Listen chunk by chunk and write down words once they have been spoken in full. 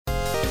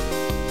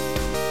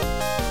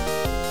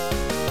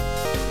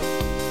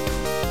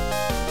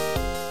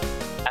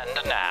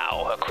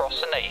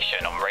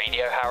presentation on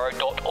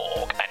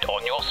radioharrow.org and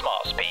on your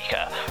smart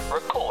speaker,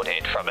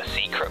 recorded from a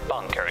secret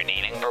bunker in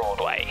Ealing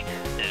Broadway.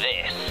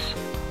 This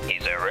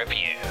is a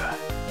review.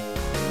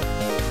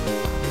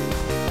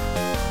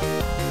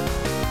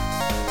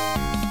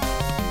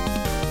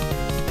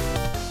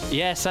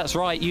 Yes, that's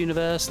right,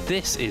 universe.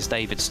 This is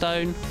David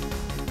Stone.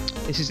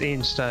 This is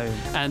Ian Stone.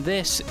 And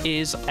this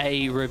is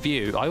a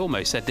review. I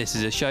almost said this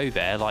is a show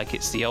there, like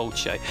it's the old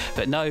show.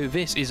 But no,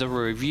 this is a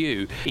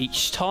review.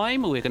 Each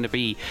time we're going to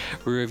be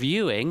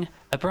reviewing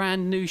a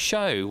brand new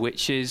show,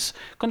 which is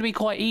going to be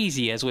quite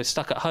easy as we're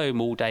stuck at home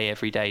all day,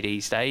 every day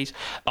these days.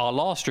 Our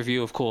last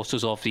review, of course,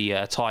 was of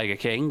the Tiger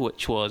King,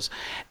 which was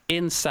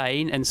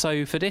insane. And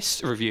so for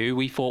this review,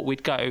 we thought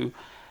we'd go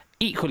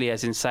equally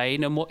as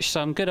insane and watch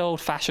some good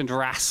old-fashioned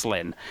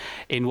wrestling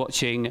in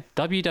watching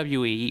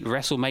WWE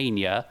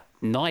Wrestlemania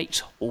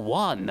Night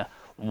 1.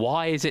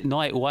 Why is it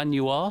Night 1,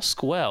 you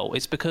ask? Well,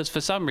 it's because for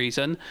some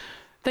reason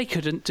they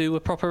couldn't do a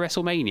proper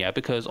WrestleMania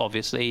because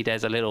obviously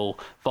there's a little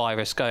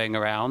virus going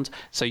around.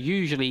 So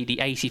usually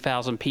the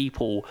 80,000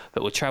 people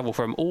that would travel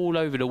from all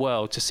over the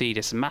world to see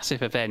this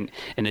massive event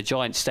in a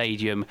giant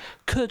stadium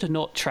could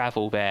not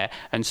travel there.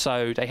 And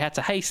so they had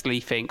to hastily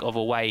think of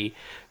a way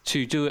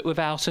to do it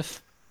without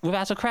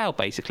a crowd,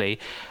 basically.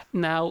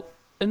 Now,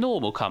 a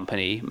normal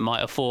company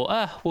might have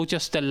thought, we'll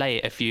just delay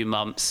it a few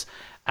months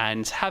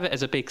and have it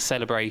as a big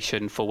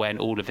celebration for when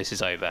all of this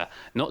is over.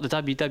 Not the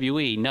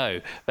WWE,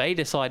 no. They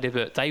decided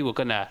that they were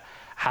going to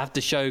have the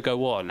show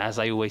go on. As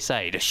they always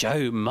say, the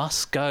show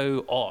must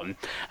go on.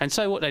 And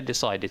so what they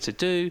decided to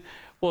do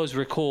was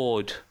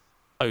record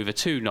over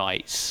 2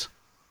 nights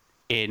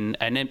in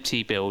an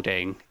empty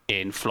building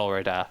in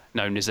Florida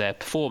known as their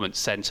Performance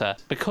Center.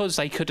 Because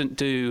they couldn't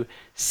do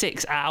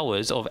 6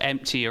 hours of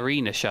empty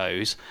arena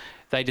shows,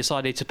 they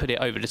decided to put it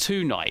over the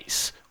 2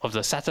 nights of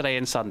the Saturday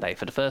and Sunday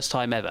for the first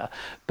time ever.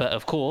 But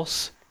of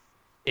course,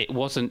 it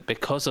wasn't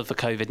because of the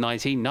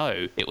COVID-19,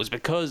 no. It was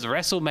because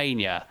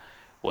WrestleMania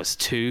was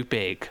too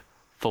big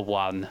for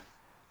one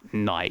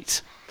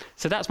night.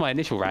 So that's my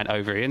initial rant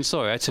over, Ian.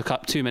 Sorry, I took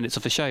up 2 minutes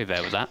of the show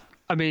there with that.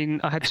 I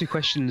mean, I had 2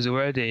 questions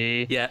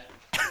already. Yeah.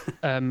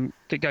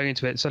 Going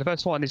into it. So the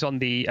first one is on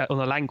the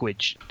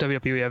language.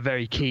 WWE are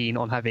very keen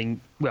on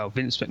having,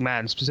 Vince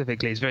McMahon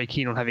specifically is very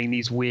keen on having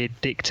these weird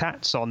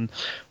diktats on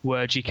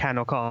words you can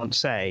or can't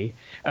say.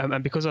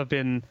 And because I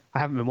haven't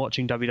been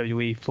watching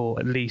WWE for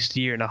at least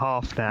a year and a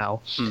half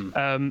now,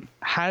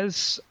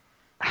 is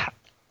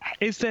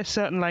there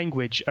certain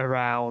language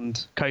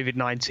around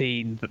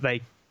COVID-19 that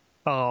they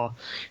are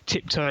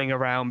tiptoeing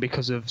around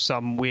because of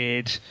some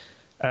weird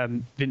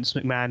Vince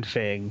McMahon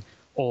thing?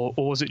 Or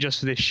was it just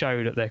for this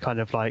show that they're kind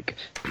of like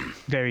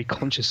very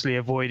consciously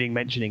avoiding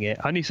mentioning it?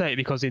 I only say it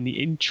because in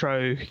the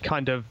intro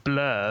kind of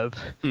blurb,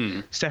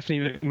 Stephanie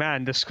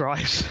McMahon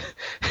describes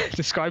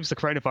the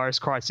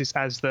coronavirus crisis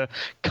as the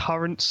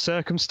current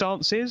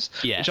circumstances,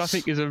 which I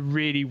think is a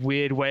really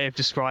weird way of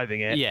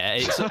describing it. Yeah,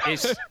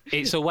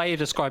 it's a way of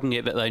describing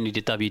it that only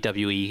the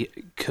WWE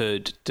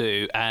could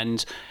do.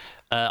 And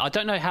I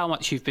don't know how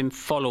much you've been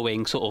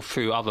following sort of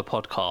through other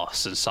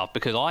podcasts and stuff,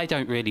 because I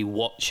don't really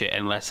watch it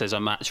unless there's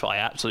a match that I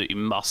absolutely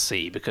must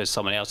see because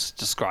someone else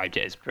described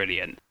it as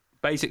brilliant.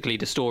 Basically,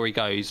 the story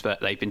goes that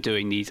they've been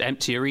doing these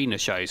empty arena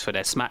shows for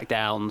their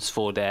SmackDowns,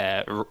 for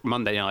their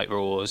Monday Night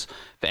Raws,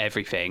 for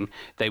everything.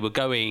 They were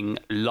going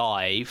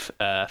live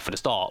for the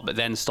start, but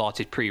then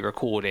started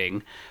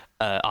pre-recording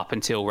up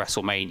until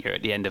WrestleMania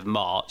at the end of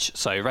March.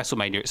 So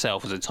WrestleMania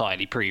itself was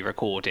entirely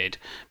pre-recorded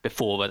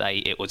before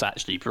it was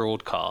actually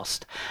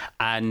broadcast.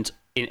 And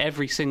in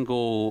every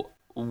single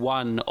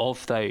one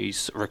of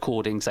those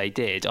recordings they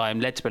did, I am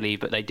led to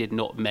believe that they did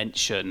not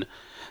mention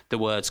the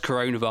words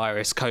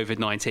coronavirus,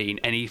 COVID-19,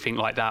 anything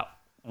like that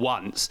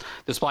once,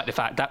 despite the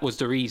fact that was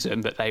the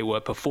reason that they were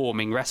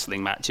performing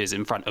wrestling matches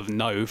in front of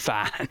no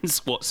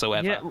fans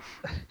whatsoever. Yeah,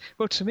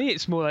 well, to me,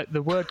 it's more like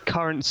the word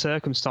current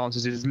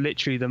circumstances is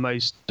literally the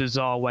most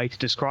bizarre way to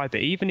describe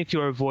it. Even if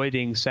you're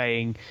avoiding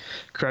saying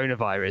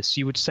coronavirus,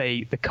 you would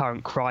say the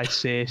current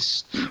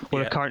crisis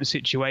or the current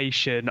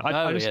situation.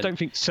 I just don't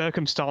think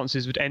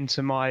circumstances would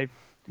enter my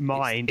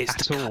mind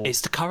at all. It's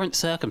the current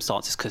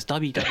circumstances because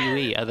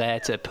WWE are there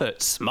to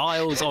put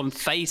smiles on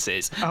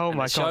faces. Oh my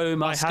God. The show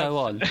must go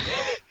on.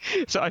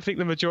 So I think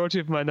the majority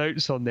of my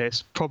notes on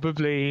this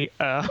probably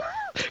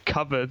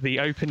cover the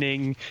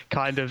opening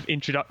kind of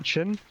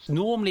introduction.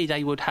 Normally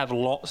they would have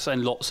lots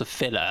and lots of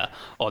filler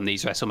on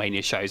these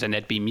WrestleMania shows, and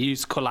there'd be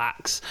musical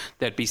acts,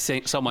 there'd be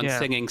someone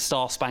singing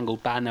Star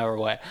Spangled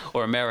Banner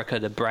or America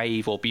the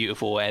Brave or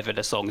Beautiful, whatever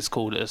the song is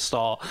called at the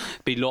start.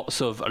 Be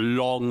lots of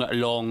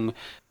long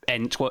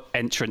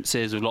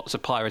entrances with lots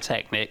of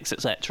pyrotechnics,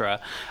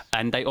 etc.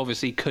 And they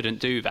obviously couldn't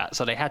do that,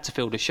 so they had to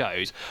fill the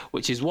shows,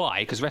 which is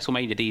why, because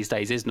WrestleMania these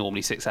days is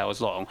normally 6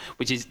 hours long,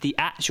 which is the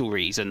actual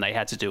reason they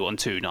had to do it on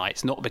 2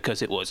 nights, not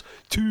because it was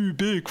too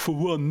big for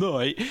one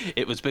night.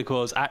 It was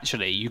because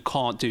actually you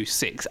can't do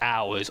 6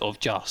 hours of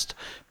just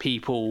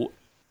people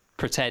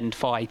pretend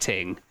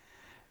fighting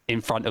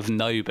in front of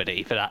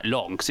nobody for that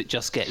long, because it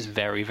just gets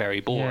very,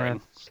 very boring. Yeah.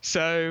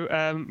 So,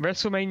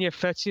 WrestleMania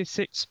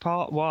 36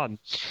 Part 1.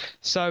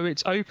 So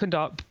it's opened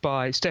up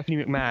by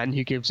Stephanie McMahon,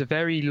 who gives a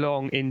very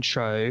long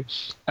intro.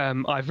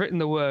 I've written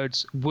the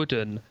words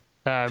wooden,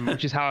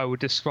 which is how I would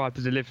describe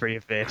the delivery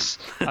of this.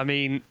 I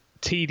mean,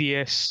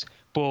 tedious,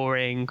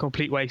 boring,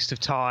 complete waste of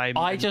time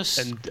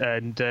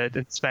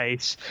and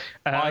space.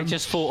 I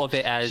just thought of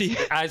it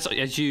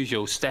as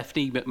usual.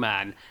 Stephanie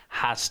McMahon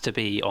has to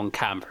be on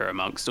camera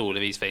amongst all of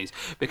these things,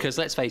 because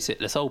let's face it,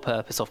 the sole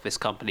purpose of this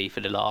company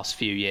for the last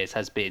few years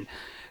has been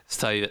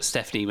so that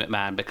Stephanie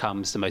McMahon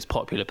becomes the most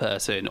popular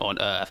person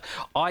on earth.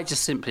 I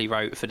just simply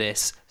wrote for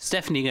this: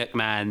 Stephanie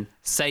McMahon,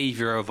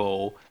 saviour of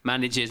all,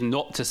 manages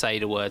not to say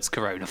the words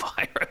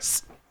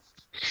coronavirus.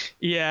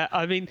 Yeah,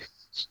 I mean,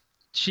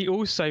 she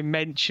also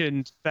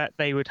mentioned that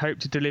they would hope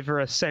to deliver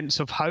a sense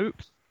of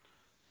hope.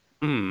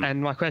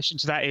 And my question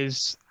to that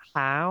is,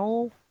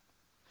 how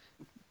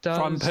does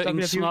from putting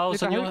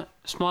WWE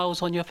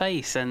smiles on your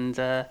face? And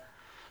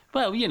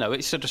well, you know,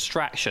 it's a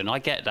distraction. I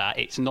get that.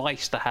 It's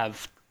nice to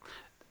have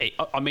it.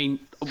 I mean,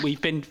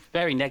 we've been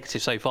very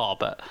negative so far,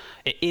 but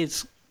it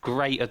is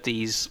great of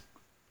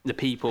the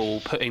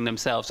people putting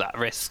themselves at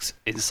risk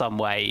in some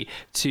way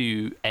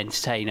to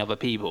entertain other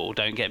people.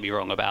 Don't get me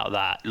wrong about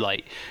that.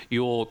 Like,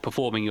 you're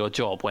performing your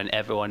job when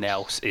everyone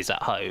else is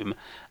at home,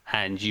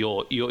 and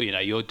you're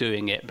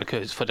doing it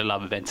because for the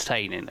love of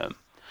entertaining them.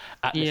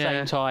 At the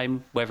same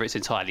time, whether it's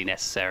entirely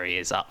necessary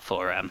is up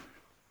for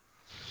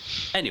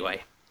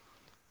anyway.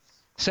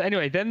 So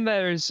anyway, then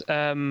there's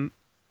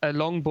a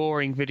long,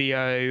 boring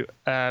video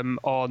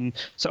on.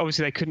 So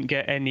obviously they couldn't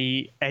get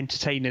any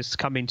entertainers to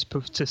come in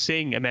to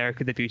sing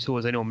 "America the Beautiful"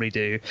 as they normally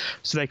do.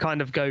 So they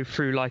kind of go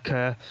through like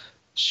a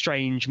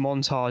strange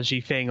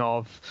montagey thing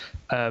of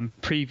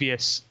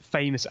previous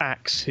famous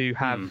acts who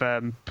have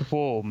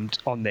performed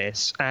on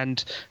this.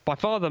 And by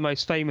far the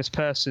most famous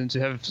person to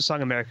have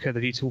sung "America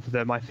the Beautiful" for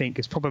them, I think,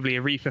 is probably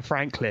Aretha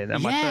Franklin.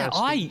 And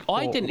I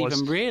didn't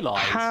even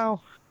realise how.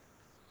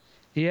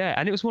 Yeah,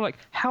 and it was more like,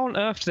 how on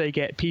earth did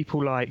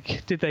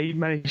they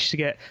manage to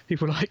get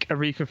people like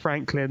Aretha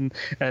Franklin,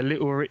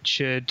 Little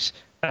Richard,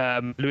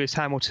 Lewis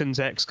Hamilton's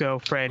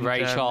ex-girlfriend,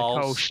 Ray Charles,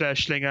 Nicole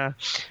Scherzinger,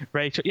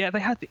 Rachel.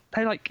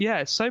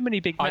 Yeah, so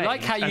many big names. I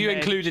like how you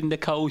included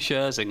Nicole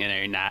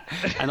Scherzinger in that,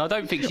 and I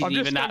don't think she's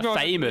even that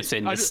famous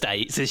in the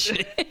States, is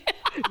she?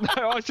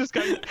 No, I was just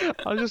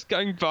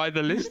going by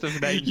the list of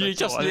names. You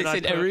just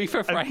listed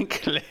Aretha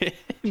Franklin,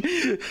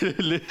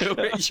 Little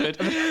Richard,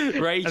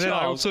 Ray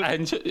Charles,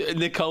 and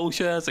Nicole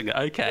Scherzinger.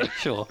 Okay,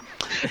 sure.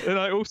 And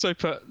I also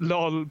put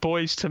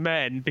Boys to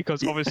Men,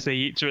 because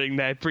obviously during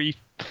their brief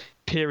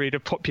period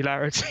of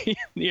popularity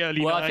in the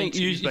early 90s. Well, I think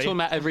you're talking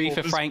about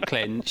Aretha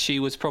Franklin. She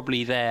was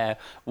probably there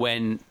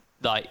when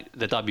like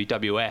the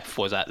WWF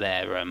was at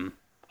their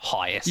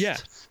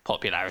highest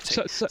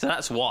popularity. So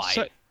that's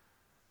why.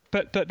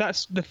 But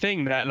that's the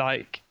thing, that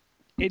like,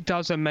 it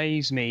does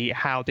amaze me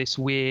how this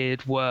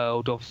weird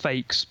world of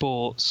fake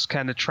sports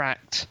can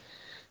attract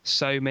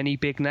so many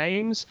big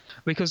names.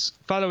 Because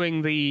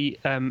following the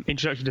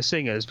introduction to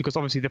singers, because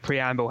obviously the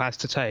preamble has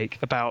to take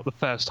about the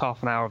first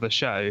half an hour of the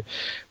show,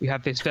 we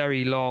have this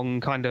very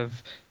long kind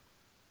of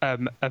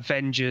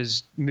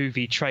Avengers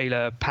movie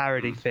trailer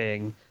parody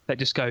thing that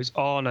just goes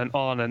on and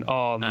on and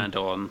on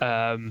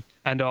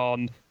and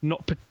on.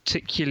 Not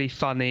particularly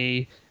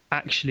funny,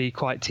 actually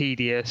quite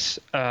tedious.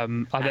 I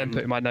then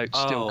put in my notes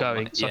still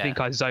going, so I think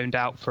I zoned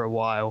out for a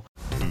while.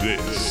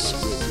 This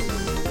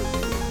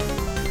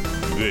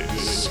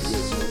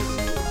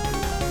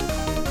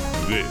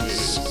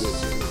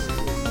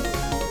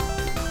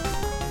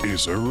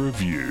is a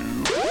review.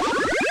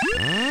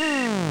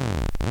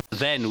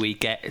 Then we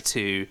get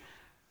to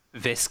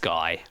this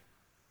guy.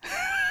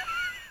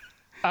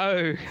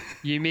 Oh,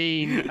 you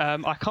mean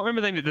I can't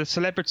remember the name of the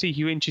celebrity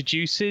who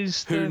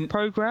introduces the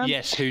program?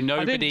 Yes, who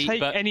nobody. I didn't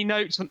take any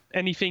notes on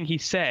anything he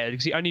said,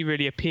 because he only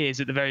really appears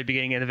at the very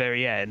beginning and the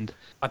very end.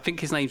 I think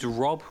his name's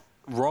Rob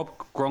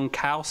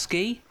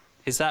Gronkowski.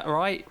 Is that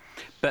right?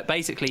 But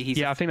basically,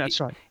 I think that's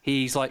right.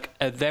 He's like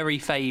a very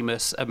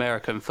famous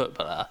American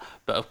footballer,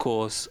 but of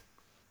course,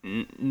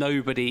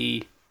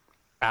 nobody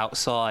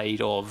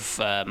outside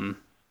of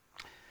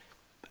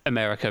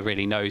America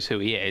really knows who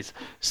he is.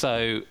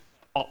 So,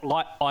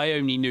 I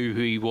only knew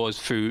who he was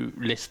through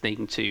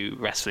listening to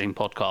wrestling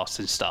podcasts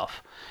and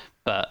stuff.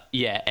 But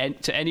yeah,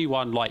 and to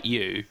anyone like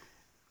you,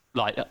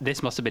 like,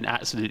 this must have been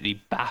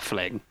absolutely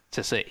baffling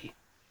to see.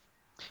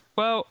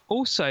 Well,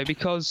 also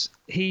because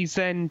he's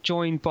then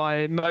joined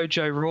by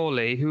Mojo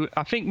Rawley, who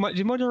I think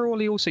Mojo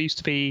Rawley also used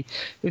to be.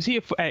 Was he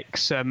an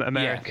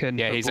ex-American?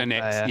 Yeah, he's an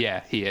ex. player?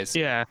 Yeah, he is.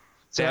 Yeah.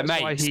 So they're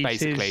that's mates, why he's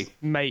basically. His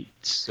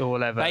mates or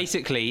whatever.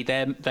 Basically,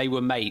 they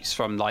were mates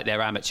from like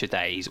their amateur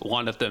days.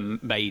 One of them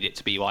made it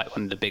to be like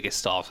one of the biggest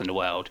stars in the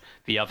world.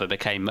 The other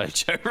became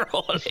Mojo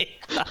Rawley.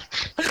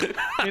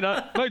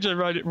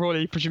 Mojo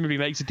Rawley presumably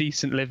makes a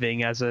decent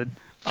living as a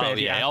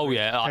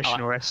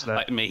professional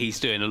wrestler. I mean,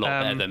 he's doing a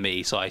lot better than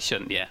me, so I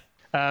shouldn't. Yeah.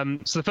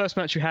 So the first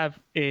match we have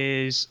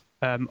is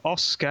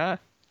Oscar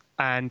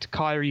and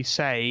Kairi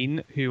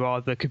Sane, who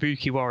are the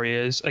Kabuki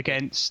Warriors,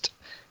 against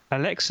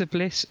Alexa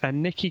Bliss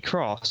and Nikki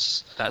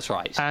Cross. That's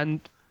right.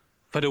 And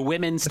for the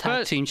women's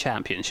tag team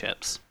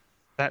championships.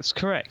 That's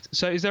correct.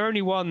 So is there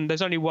only one?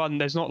 There's only one.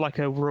 There's not like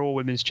a Raw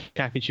Women's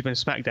Championship and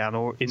SmackDown,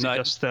 or is it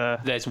just the?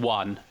 There's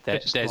one.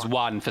 There's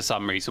one for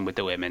some reason with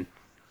the women.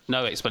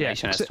 No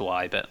explanation as to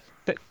why, but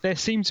there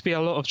seems to be a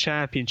lot of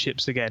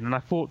championships again, and I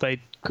thought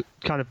they'd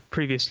kind of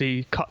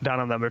previously cut down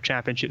on the number of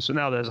championships, but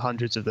now there's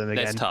hundreds of them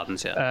again. There's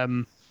tons, yeah.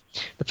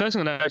 The first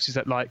thing I noticed is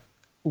that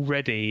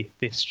already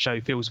this show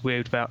feels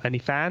weird without any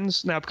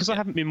fans. Now, because I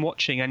haven't been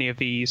watching any of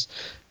these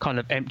kind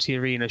of empty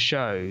arena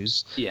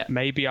shows,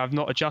 maybe I've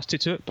not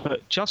adjusted to it,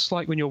 but just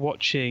like when you're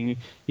watching,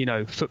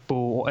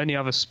 football or any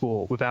other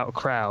sport without a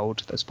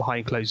crowd that's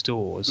behind closed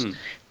doors,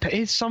 there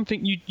is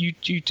something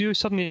you do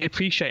suddenly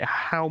appreciate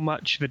how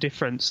much of a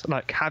difference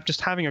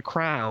having a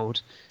crowd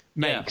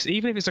makes.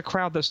 Even if it's a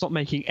crowd that's not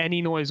making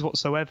any noise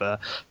whatsoever,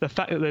 the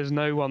fact that there's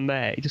no one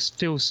there, it just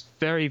feels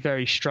very,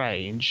 very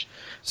strange.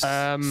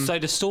 So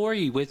the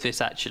story with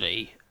this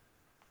actually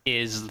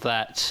is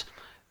that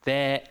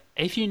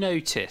if you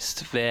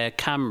noticed, their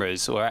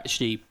cameras were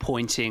actually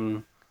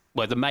pointing.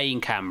 Well, the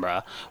main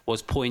camera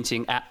was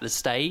pointing at the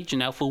stage.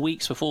 Now, for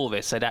weeks before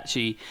this, they'd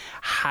actually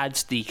had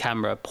the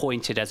camera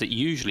pointed, as it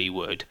usually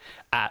would,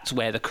 at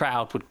where the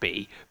crowd would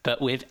be, but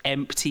with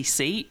empty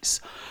seats.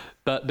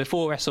 But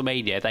before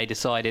WrestleMania, they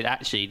decided,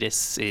 actually,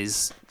 this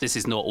is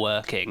not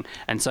working.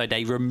 And so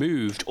they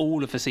removed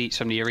all of the seats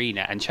from the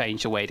arena and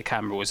changed the way the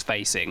camera was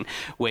facing,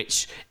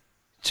 which,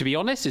 to be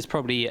honest, is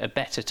probably a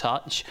better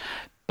touch.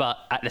 But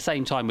at the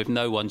same time, with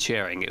no one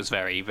cheering, it was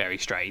very, very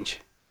strange.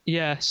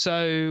 Yeah,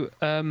 so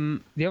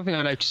the other thing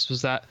I noticed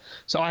was that...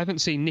 So I haven't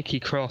seen Nikki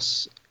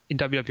Cross in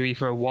WWE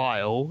for a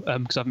while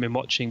because I haven't been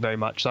watching very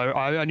much. So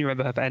I only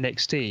remember her for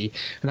NXT,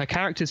 and her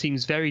character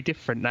seems very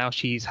different now.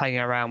 She's hanging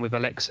around with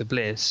Alexa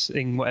Bliss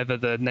in whatever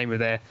the name of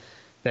their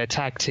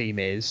tag team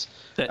is.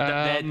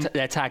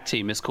 Their tag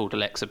team is called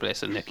Alexa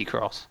Bliss and Nikki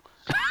Cross.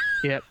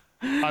 Yep.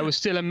 I was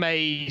still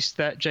amazed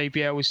that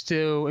JBL was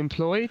still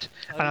employed,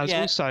 and I was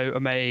also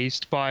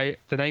amazed by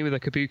the name of the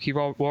Kabuki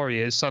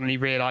Warriors suddenly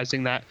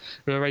realising that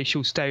the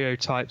racial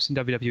stereotypes in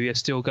WWE are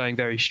still going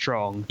very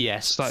strong.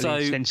 Yes,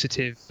 slightly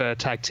sensitive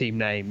tag team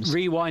names.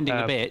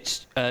 Rewinding a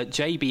bit,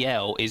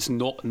 JBL is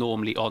not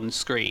normally on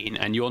screen,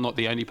 and you're not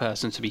the only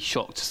person to be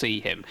shocked to see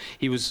him.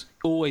 He was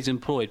always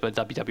employed by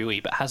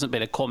WWE, but hasn't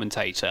been a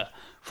commentator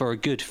for a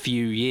good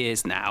few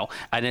years now,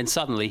 and then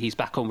suddenly he's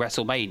back on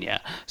WrestleMania.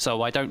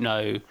 So I don't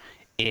know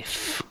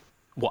if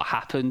what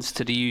happens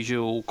to the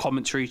usual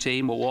commentary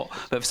team or what,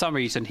 but for some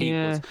reason he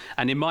was.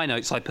 And in my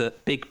notes, I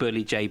put Big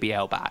Bully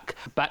JBL back.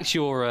 Back to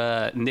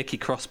your Nikki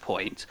Cross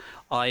point,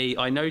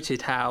 I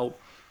noted how,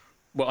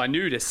 well, I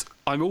knew this.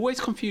 I'm always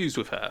confused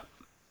with her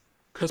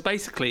because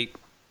basically,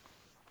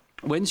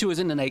 when she was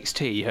in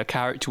NXT, her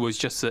character was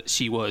just that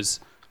she was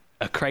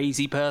a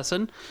crazy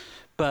person,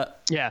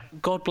 but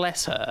God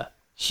bless her,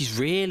 she's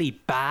really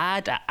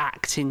bad at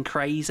acting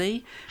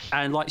crazy,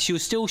 and she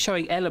was still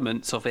showing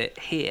elements of it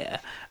here,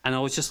 and I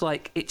was just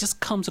like, it just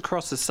comes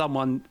across as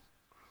someone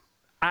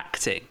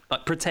acting,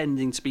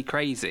 pretending to be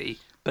crazy,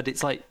 but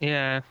it's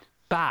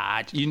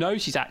bad.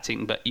 She's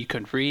acting, but you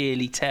can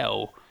really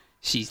tell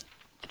she's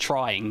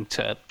trying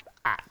to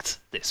act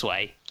this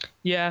way.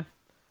 Yeah,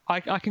 I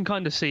can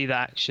kind of see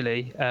that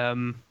actually. I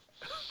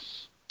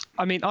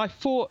mean, I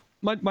thought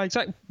my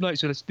exact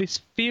notes were this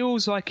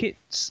feels like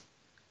it's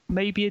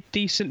maybe a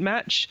decent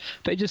match,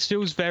 but it just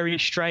feels very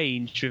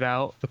strange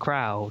without the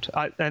crowd.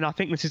 And I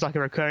think this is like a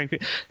recurring thing.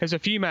 There's a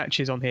few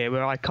matches on here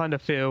where I kind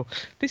of feel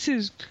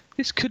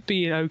this could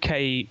be an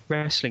okay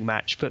wrestling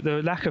match, but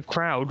the lack of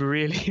crowd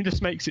really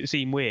just makes it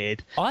seem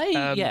weird.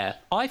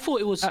 I thought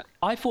it was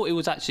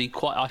actually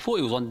quite. I thought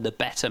it was one of the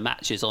better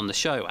matches on the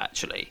show.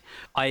 Actually,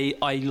 I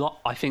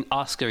think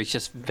Asuka is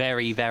just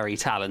very, very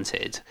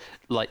talented.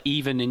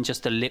 Even in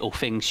just the little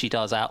things she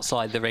does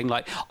outside the ring.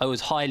 I was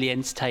highly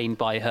entertained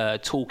by her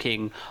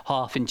talking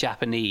half in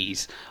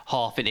Japanese,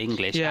 half in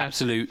English. Yeah.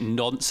 Absolute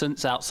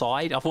nonsense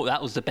outside. I thought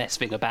that was the best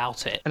thing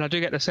about it. And I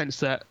do get the sense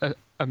that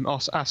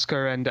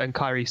Asuka and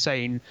Kairi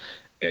Sane,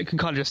 you can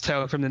kind of just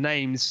tell from the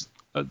names,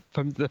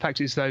 from the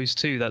fact it's those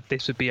two, that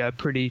this would be a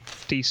pretty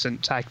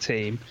decent tag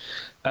team.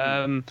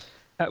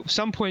 At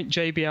some point,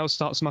 JBL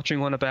starts muttering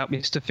on about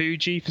Mr.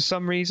 Fuji for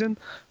some reason.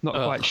 Not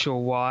quite sure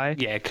why.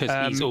 Yeah, because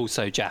he's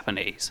also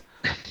Japanese.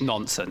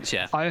 Nonsense,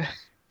 yeah.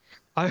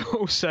 I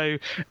also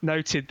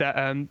noted that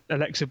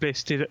Alexa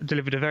Bliss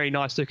delivered a very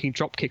nice-looking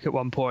dropkick at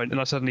one point,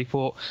 and I suddenly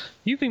thought,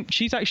 you think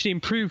she's actually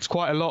improved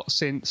quite a lot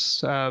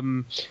since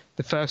the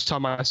first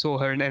time I saw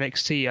her in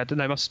NXT. I don't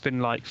know, it must have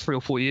been 3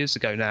 or 4 years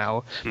ago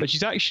now. But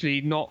she's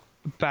actually not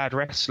a bad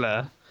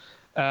wrestler.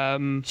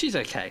 She's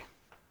okay.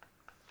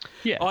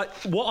 Yeah.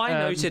 What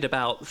I noted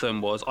about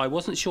them was I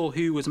wasn't sure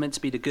who was meant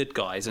to be the good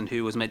guys and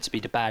who was meant to be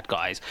the bad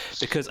guys,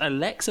 because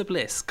Alexa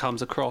Bliss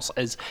comes across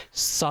as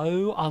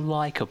so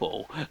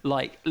unlikable.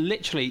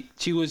 Literally,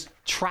 she was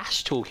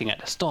trash talking at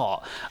the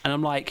start, and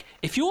I'm like,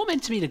 if you're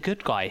meant to be the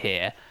good guy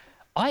here,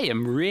 I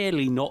am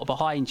really not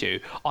behind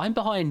you. I'm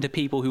behind the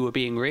people who were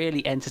being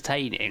really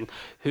entertaining,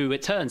 who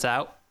it turns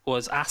out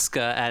was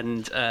Asuka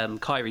and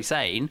Kairi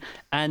Sane,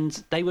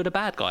 and they were the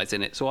bad guys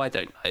in it, so I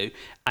don't know.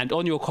 And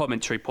on your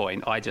commentary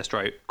point, I just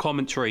wrote,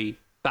 commentary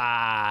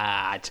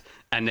bad,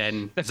 and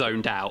then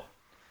zoned out.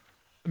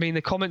 I mean,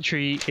 the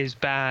commentary is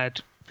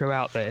bad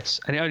throughout this,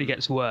 and it only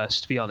gets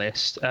worse, to be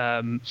honest.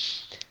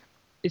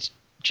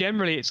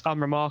 It's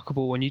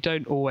unremarkable when you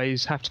don't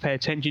always have to pay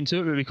attention to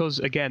it, but because,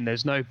 again,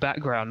 there's no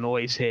background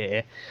noise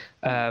here,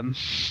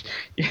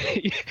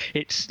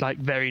 it's like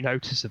very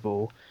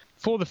noticeable.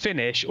 For the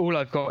finish, all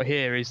I've got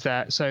here is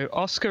that so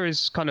Asuka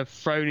is kind of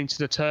thrown into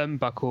the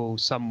turnbuckle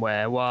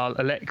somewhere, while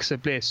Alexa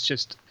Bliss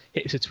just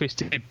hits a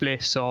twisted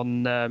bliss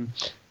on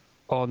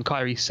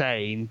Kairi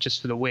Sane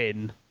just for the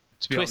win.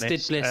 To be honest,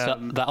 Twisted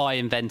bliss that I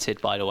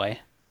invented, by the way.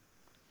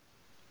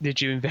 Did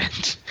you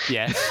invent?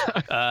 Yes.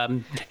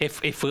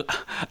 If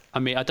I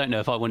mean, I don't know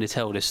if I want to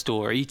tell this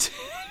story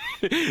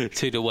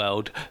to the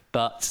world,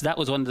 but that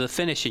was one of the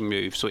finishing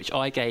moves which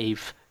I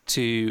gave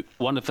to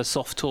one of the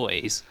soft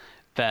toys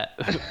that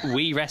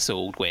we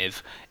wrestled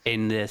with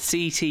in the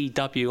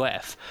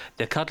CTWF,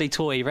 the Cuddly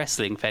Toy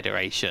Wrestling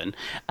Federation,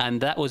 and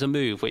that was a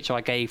move which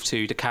I gave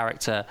to the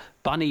character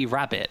Bunny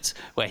Rabbit,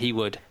 where he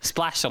would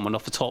splash someone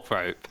off the top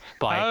rope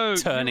by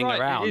turning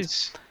around. It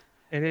is,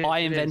 I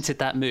invented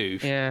that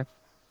move. Yeah.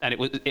 And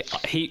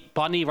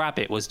Bunny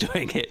Rabbit was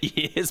doing it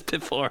years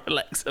before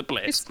Alexa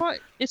Bliss.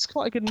 It's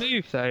quite a good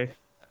move though.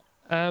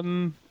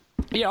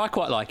 Yeah, I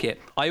quite like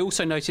it. I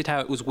also noted how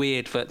it was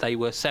weird that they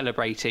were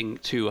celebrating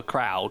to a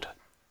crowd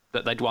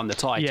that they'd won the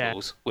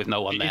titles with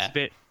no one there.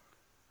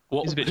 Who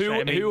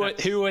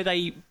were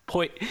they?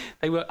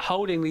 They were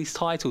holding these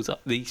titles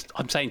up.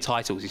 I'm saying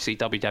titles. You see,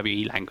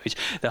 WWE language.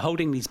 They're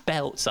holding these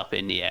belts up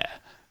in the air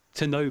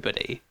to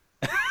nobody.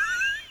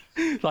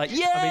 Like,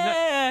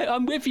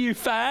 I'm with you,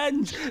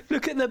 fans.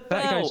 Look at the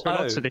belt. That goes for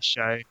lots of this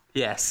show.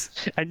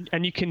 Yes, and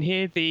you can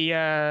hear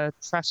the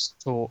trash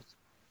talk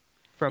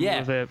from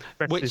the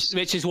wrestlers.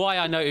 which is why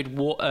I noted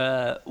what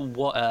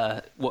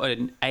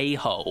an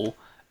a-hole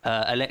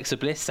Alexa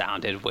Bliss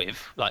sounded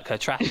with, like her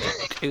trash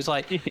talk. It was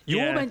like,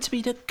 you're meant to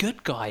be the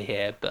good guy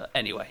here, but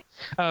anyway.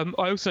 I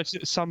also noticed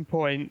at some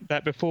point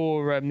that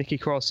before Nikki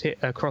Cross hit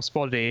a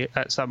crossbody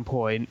at some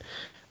point,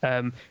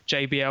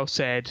 JBL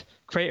said,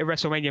 create a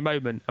WrestleMania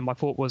moment, and my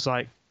thought was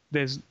like,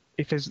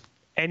 if there's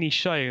any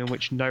show in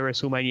which no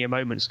WrestleMania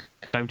moments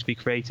going to be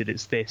created,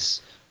 it's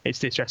this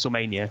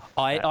WrestleMania.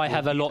 I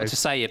have a lot to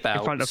say about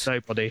in front of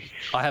nobody.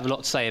 I have a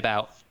lot to say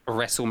about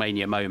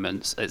WrestleMania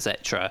moments,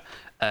 etc.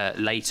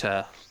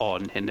 Later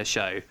on in the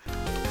show.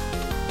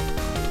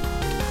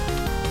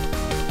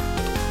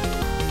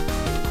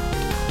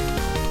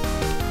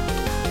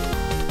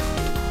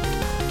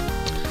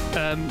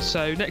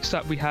 So next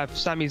up we have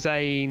Sami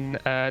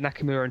Zayn,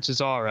 Nakamura and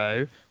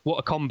Cesaro. What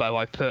a combo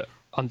I put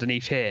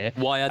underneath here.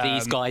 Why are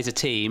these guys a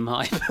team?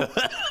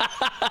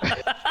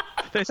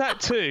 There's that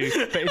too,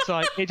 but it's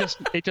like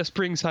it just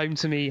brings home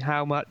to me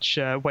how much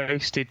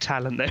wasted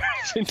talent there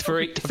is in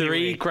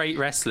three great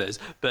wrestlers,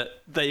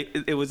 but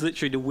it was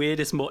literally the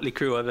weirdest motley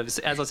crew I've ever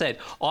seen. As I said,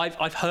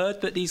 I've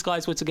heard that these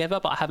guys were together,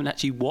 but I haven't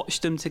actually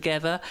watched them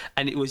together,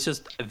 and it was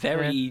just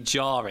very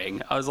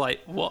jarring. I was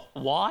like, what?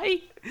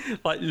 Why?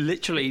 Like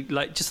literally,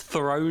 like just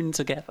thrown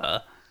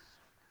together.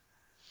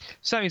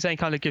 Sami Zayn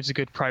kind of gives a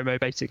good promo,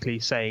 basically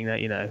saying that,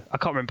 I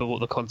can't remember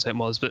what the content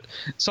was, but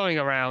something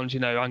around,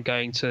 I'm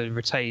going to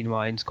retain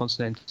my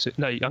Intercontinental.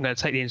 No, I'm going to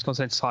take the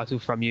Intercontinental title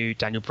from you,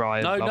 Daniel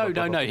Bryan.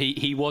 No.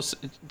 He was.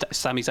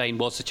 Sami Zayn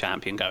was the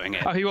champion going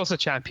in. Oh, he was the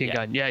champion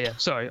going. Yeah.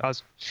 Sorry, I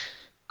was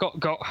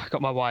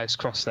got my wires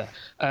crossed there.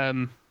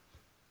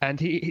 And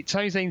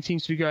Sami Zayn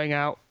seems to be growing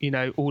out,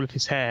 all of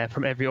his hair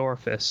from every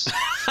orifice,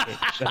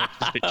 which is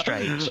a bit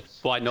strange.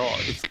 Why not?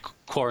 It's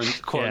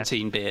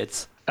quarantine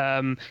beards.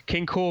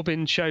 King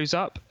Corbin shows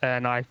up,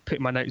 and I put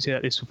in my notes here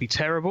that this will be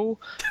terrible.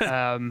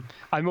 I'm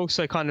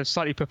also kind of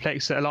slightly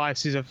perplexed that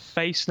Elias is a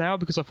face now,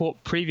 because I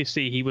thought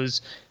previously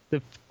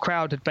the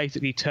crowd had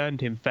basically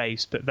turned him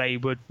face, but they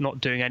were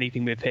not doing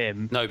anything with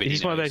him.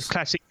 He's one of those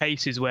classic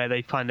cases where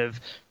they kind of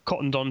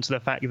cottoned on to the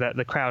fact that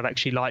the crowd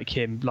actually like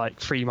him like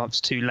 3 months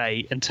too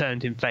late and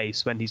turned him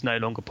face when he's no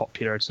longer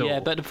popular at all.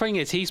 Yeah, but the thing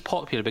is, he's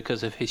popular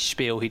because of his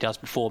spiel he does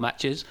before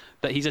matches,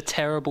 but he's a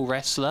terrible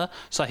wrestler,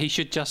 so he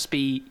should just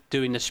be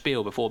doing the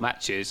spiel before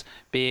matches,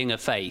 being a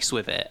face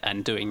with it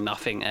and doing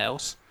nothing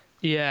else.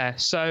 Yeah,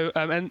 so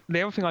and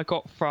the other thing I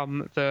got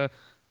from the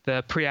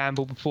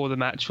preamble before the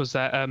match was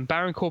that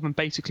Baron Corbin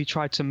basically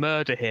tried to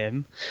murder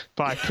him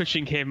by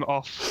pushing him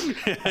off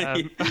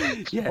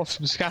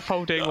some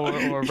scaffolding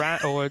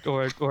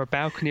or a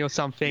balcony or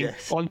something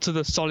onto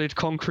the solid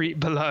concrete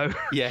below.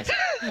 Yes,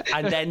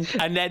 and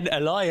then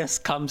Elias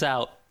comes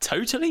out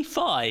totally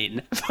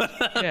fine.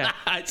 Yeah,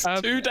 it's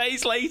 2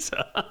 days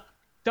later.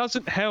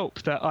 Doesn't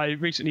help that I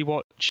recently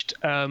watched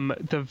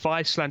the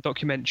Viceland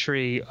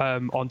documentary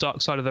on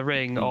Dark Side of the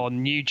Ring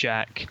on New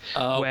Jack,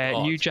 where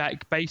New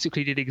Jack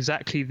basically did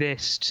exactly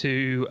this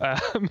to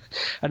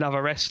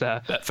another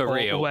wrestler. But for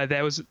real. Where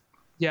there was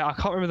Yeah, I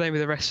can't remember the name of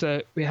the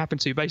wrestler we happened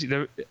to.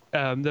 Basically,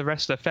 the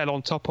wrestler fell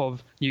on top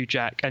of New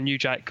Jack, and New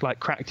Jack like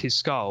cracked his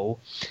skull.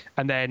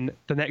 And then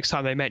the next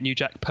time they met, New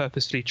Jack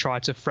purposely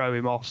tried to throw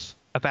him off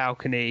a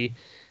balcony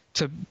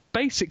to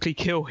basically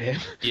kill him.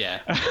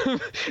 Yeah.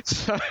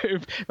 So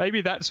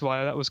maybe that's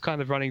why that was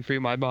kind of running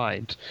through my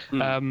mind.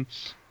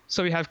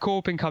 So we have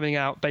Corbin coming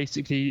out,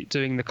 basically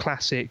doing the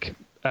classic.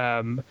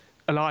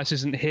 Elias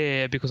isn't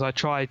here because I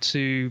tried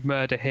to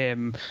murder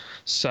him,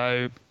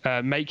 so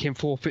make him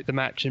forfeit the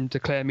match and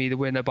declare me the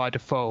winner by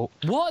default.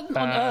 What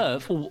on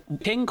earth? Well,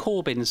 King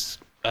Corbin's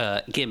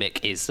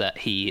gimmick is that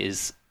he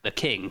is the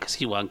king because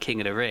he won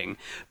King of the Ring,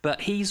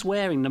 but he's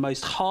wearing the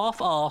most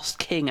half-assed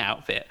king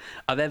outfit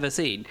I've ever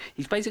seen.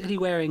 He's basically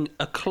wearing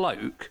a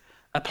cloak,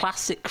 a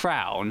plastic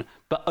crown,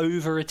 but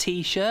over a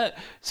t-shirt,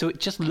 so it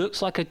just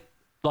looks like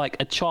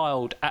a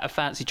child at a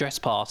fancy dress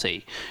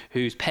party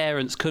whose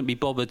parents couldn't be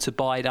bothered to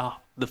buy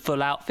the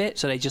full outfit,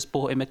 so they just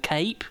bought him a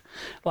cape.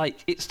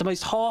 Like, it's the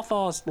most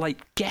half-assed,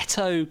 like,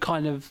 ghetto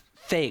kind of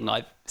thing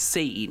I've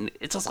seen.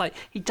 It's just like,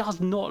 he does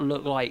not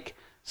look like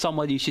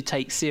someone you should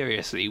take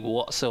seriously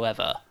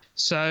whatsoever.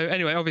 So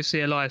anyway,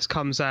 obviously Elias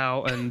comes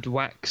out and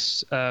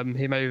whacks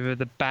him over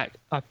the back.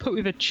 I put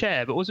with a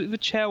chair, but was it with the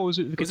chair or was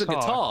it with the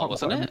guitar? It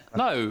was a guitar, wasn't it?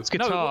 No. It's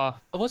guitar.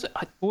 No, was it?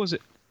 What was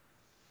it?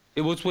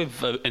 It was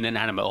with an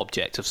inanimate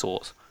object of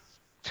sorts.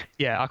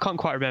 Yeah, I can't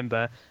quite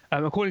remember.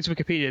 According to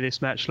Wikipedia,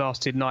 this match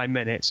lasted 9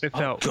 minutes. It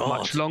felt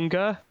much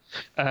longer.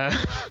 For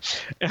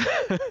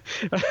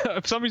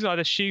some reason, I'd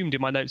assumed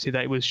in my notes here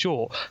that it was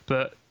short,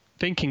 but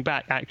thinking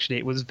back, actually,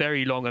 it was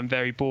very long and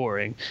very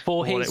boring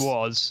for what it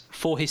was.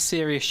 For his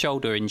serious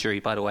shoulder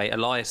injury, by the way,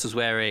 Elias was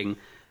wearing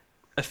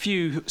a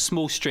few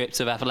small strips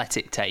of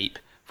athletic tape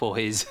for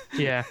his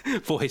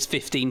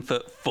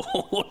 15-foot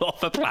fall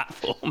off a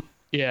platform.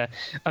 Yeah,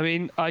 I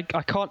mean, I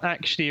can't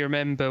actually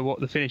remember what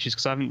the finish is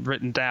because I haven't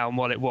written down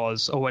what it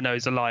was. All I know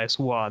is Elias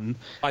won.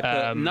 I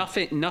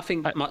put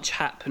nothing much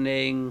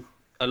happening.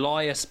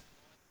 Elias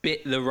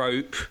bit the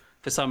rope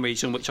for some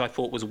reason, which I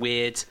thought was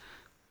weird,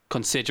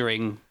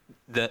 considering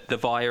the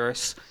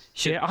virus.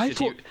 I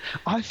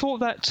thought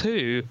that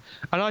too,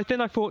 and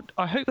I thought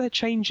I hope they're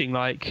changing,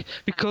 like,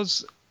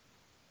 because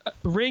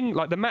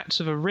the mats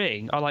of a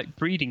ring are like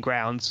breeding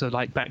grounds for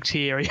like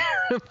bacteria,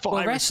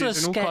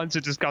 viruses, and all kinds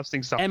of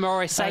disgusting stuff.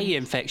 MRSA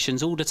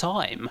infections all the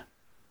time.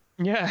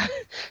 Yeah.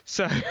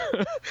 So,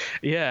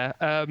 yeah.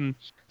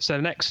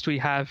 So next we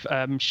have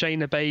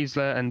Shayna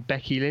Baszler and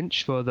Becky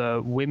Lynch for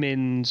the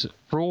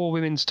Raw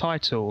Women's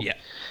title.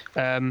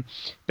 Yeah.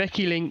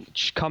 Becky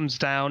Lynch comes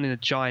down in a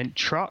giant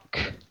truck.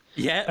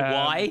 Yeah.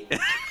 Why?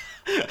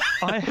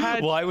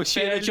 Why was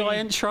she in a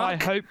giant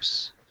truck?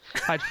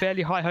 I had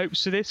fairly high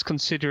hopes for this,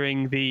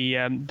 considering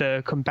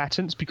the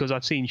combatants, because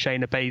I've seen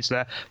Shayna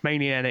Baszler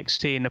mainly in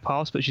NXT in the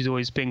past, but she's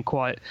always been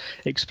quite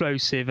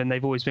explosive, and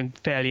they've always been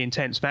fairly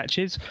intense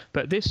matches.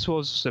 But this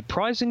was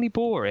surprisingly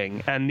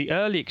boring, and the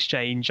early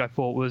exchange I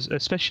thought was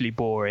especially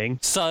boring.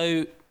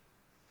 So,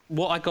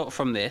 what I got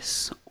from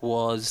this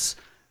was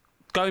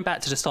going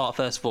back to the start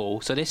first of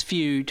all. So this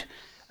feud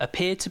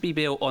appeared to be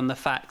built on the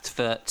fact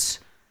that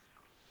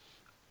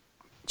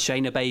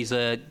Shayna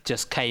Baszler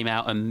just came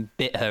out and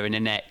bit her in the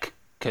neck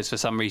because for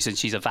some reason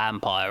she's a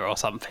vampire or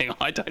something.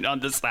 I don't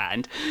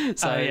understand.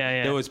 So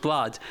there was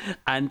blood,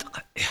 and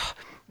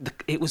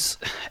it's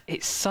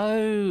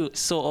so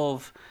sort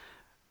of.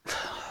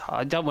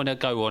 I don't want to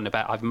go on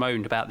about. I've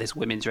moaned about this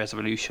women's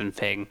revolution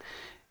thing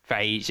for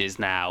ages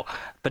now,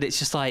 but it's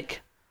just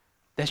like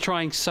they're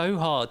trying so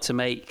hard to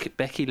make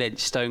Becky Lynch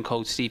Stone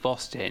Cold Steve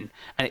Austin,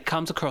 and it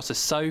comes across as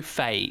so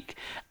fake,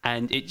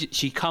 and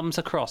she comes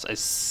across as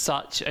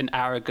such an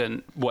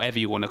arrogant, whatever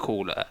you want to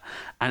call her,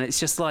 and it's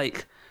just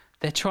like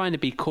they're trying to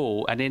be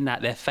cool, and in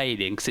that they're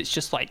failing, because it's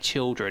just like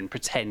children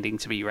pretending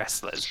to be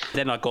wrestlers.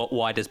 Then I got,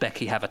 why does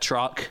Becky have a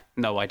truck?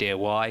 No idea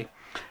why.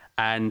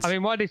 And I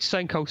mean, why did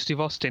Stone Cold Steve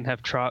Austin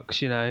have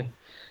trucks, you know?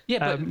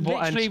 Yeah,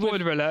 but and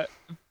spoiler alert,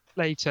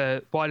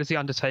 later, why does The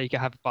Undertaker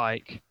have a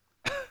bike?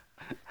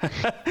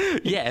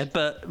 Yeah,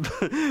 but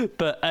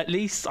at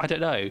least, I don't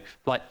know,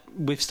 like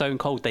with Stone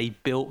Cold, they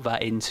built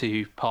that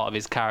into part of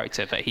his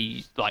character, that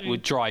he like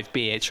would drive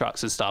beer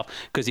trucks and stuff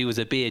because he was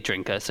a beer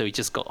drinker, so he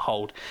just got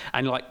hold,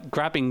 and like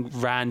grabbing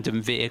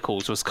random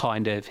vehicles was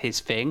kind of his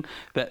thing.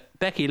 But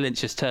Becky Lynch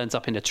just turns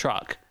up in a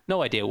truck,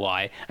 no idea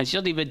why, and she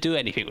doesn't even do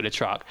anything with the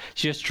truck.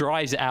 She just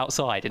drives it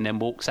outside and then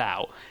walks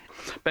out.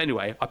 But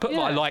anyway, I put that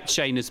I liked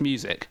Shayna's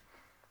music.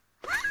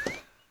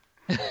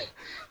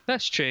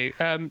 That's true.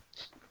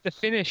 The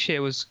finish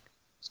here was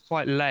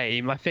quite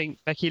lame. I think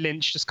Becky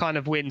Lynch just kind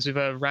of wins with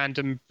a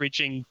random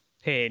bridging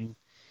pin.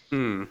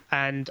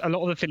 And a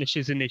lot of the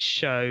finishes in this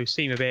show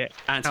seem a bit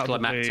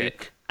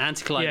anticlimactic.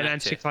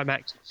 Anticlimactic.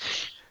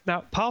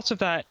 Now, part of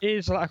that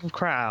is a lack of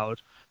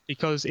crowd,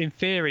 because in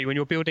theory, when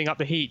you're building up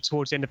the heat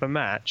towards the end of a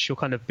match, you're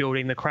kind of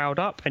building the crowd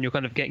up and you're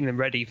kind of getting them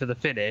ready for the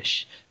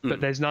finish.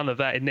 But there's none of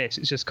that in this.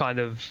 It's just kind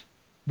of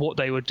what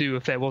they would do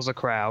if there was a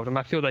crowd, and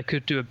I feel they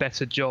could do a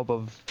better job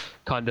of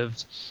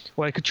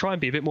they could try and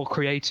be a bit more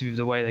creative with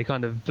the way they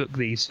kind of book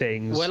these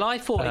things. Well, I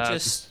thought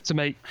to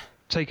make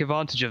take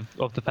advantage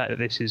of the fact that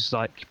this is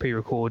like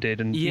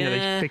pre-recorded, and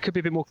Yeah. they could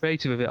be a bit more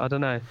creative with it. I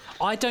don't know.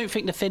 I don't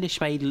think the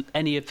finish made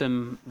any of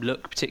them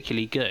look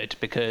particularly good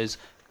because,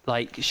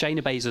 like,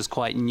 Shayna Baszler's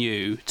quite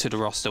new to the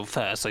roster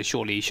first, so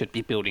surely you should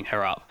be building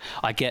her up.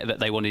 I get that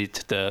they wanted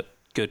the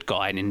good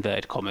guy in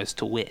inverted commas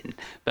to win,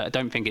 but I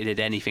don't think it did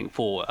anything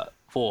for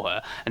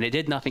her, and it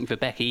did nothing for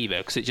Becky either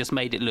because it just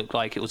made it look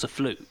like it was a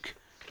fluke.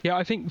 Yeah,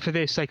 I think for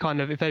this, they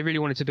kind of, if they really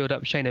wanted to build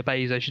up Shayna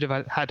Baszler, they should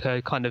have had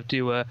her kind of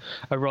do a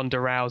Ronda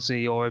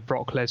Rousey or a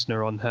Brock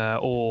Lesnar on her,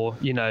 or,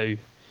 you know,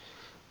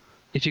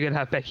 if you're going to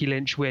have Becky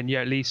Lynch win,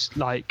 at least,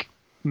 like,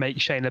 make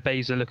Shayna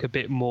Baszler look a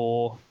bit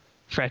more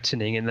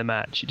threatening in the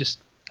match. It just,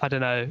 I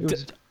don't know, it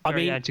was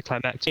very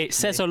anticlimactic. It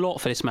says a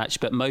lot for this match,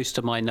 but most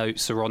of my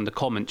notes are on the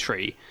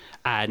commentary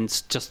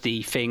and just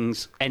the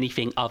things,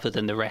 anything other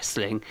than the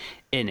wrestling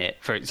in it.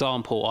 For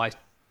example,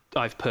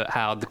 I've put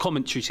how the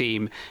commentary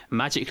team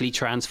magically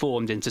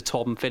transformed into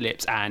Tom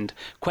Phillips and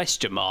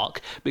question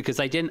mark because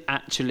they didn't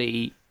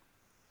actually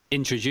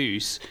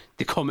introduce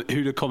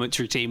who the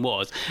commentary team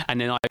was, and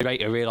then I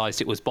later realised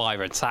it was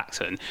Byron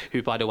Saxton,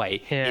 who, by the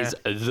way, is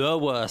the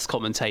worst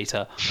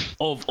commentator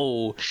of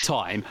all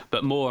time,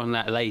 but more on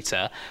that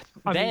later.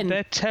 I mean,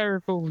 they're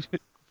terrible for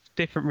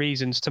different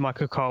reasons to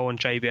Michael Cole and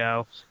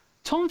JBL.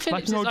 Tom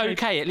Phillips is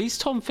okay. At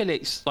least Tom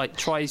Phillips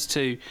tries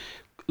to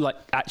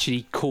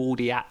actually call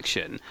the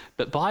action,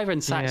 but Byron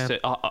Saxton,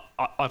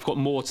 I've got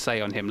more to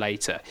say on him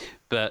later,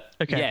 but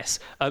yes,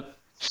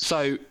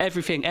 so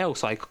everything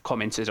else I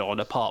commented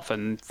on apart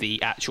from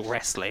the actual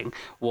wrestling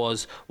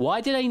was, why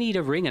do they need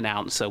a ring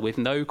announcer with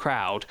no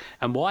crowd,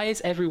 and why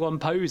is everyone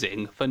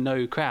posing for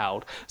no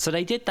crowd? So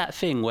they did that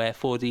thing where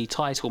for the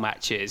title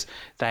matches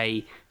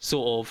they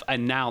sort of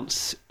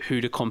announce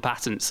who the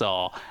combatants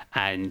are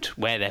and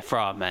where they're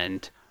from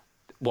and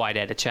why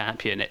they're the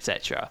champion,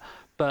 etc.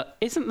 But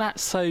isn't that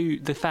so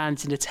the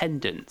fans in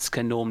attendance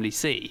can normally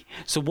see?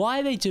 So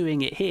why are they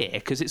doing it here?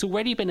 Because it's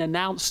already been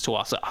announced to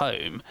us at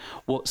home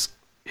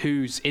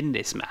who's in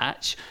this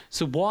match.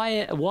 So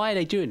why are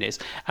they doing this?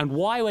 And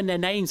why, when their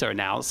names are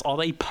announced, are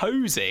they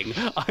posing?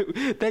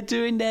 They're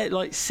doing their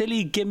like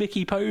silly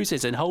gimmicky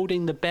poses and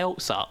holding the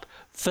belts up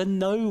for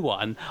no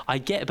one. I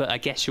get, but I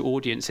guess your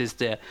audience is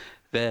the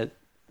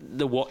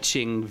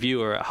watching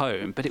viewer at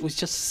home. But it was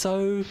just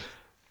so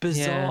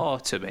bizarre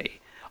to me.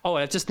 Oh,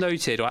 I've just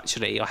noted,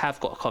 actually, I have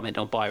got a comment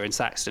on Byron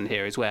Saxton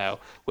here as well,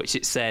 which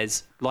it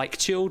says, like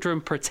children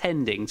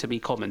pretending to be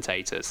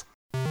commentators.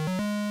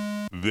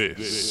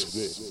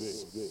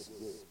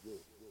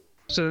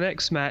 So the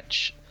next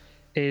match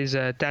is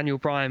Daniel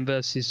Bryan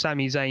versus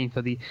Sami Zayn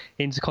for the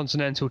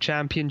Intercontinental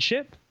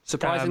Championship.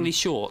 Surprisingly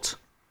short.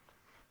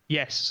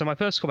 Yes, so my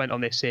first comment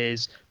on this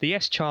is the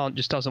yes chant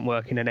just doesn't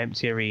work in an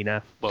empty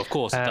arena. Well, of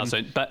course it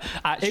doesn't. But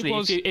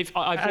actually, if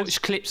I've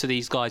watched clips of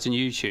these guys on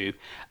YouTube,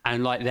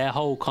 and like their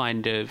whole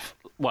kind of,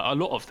 well, a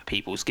lot of the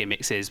people's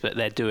gimmicks is, but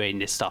they're doing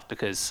this stuff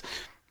because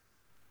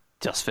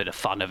just for the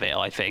fun of it,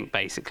 I think,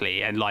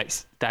 basically. And like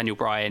Daniel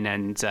Bryan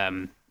and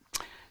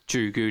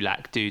Drew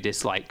Gulak do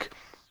this like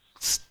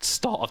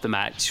start of the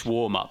match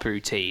warm-up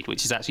routine,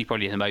 which is actually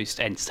probably the most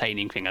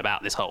entertaining thing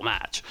about this whole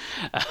match.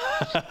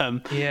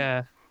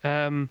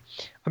 I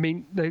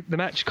mean, the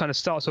match kind of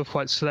starts off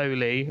quite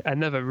slowly and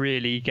never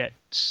really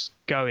gets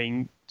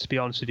going, to be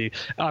honest with you.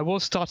 I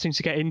was starting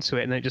to get into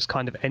it and then it just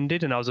kind of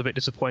ended, and I was a bit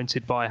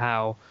disappointed by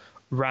how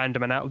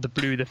random and out of the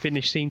blue the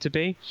finish seemed to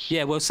be.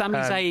 Yeah, well, Sami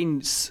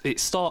Zayn, it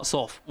starts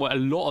off, well, a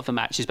lot of the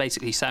match is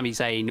basically Sami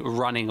Zayn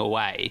running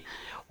away,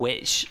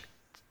 which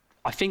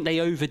I think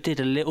they overdid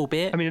a little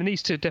bit. I mean,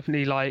 these two are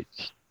definitely like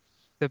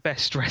the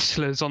best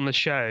wrestlers on the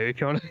show, if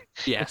you're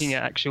looking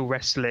at actual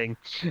wrestling.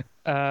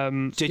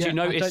 Did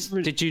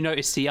you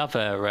notice the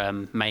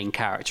other main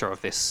character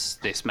of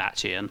this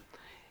match, Ian?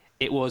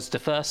 It was the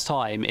first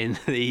time in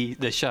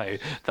the show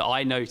that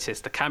I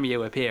noticed the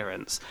cameo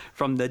appearance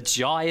from the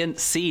giant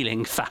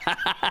ceiling fan.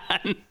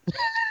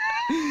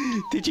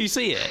 Did you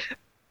see it?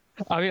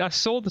 I mean, I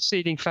saw the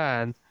ceiling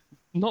fan,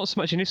 not so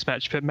much in this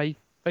match, but maybe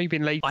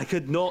in later. I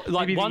could not,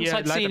 like, once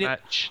I'd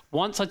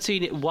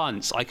seen it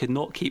once, I could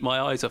not keep my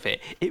eyes off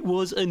it. It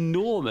was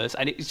enormous,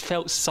 and it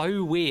felt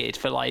so weird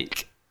for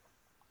like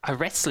a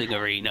wrestling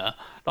arena.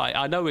 Like,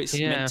 I know it's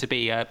meant to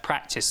be a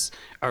practice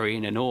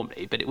arena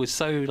normally, but it was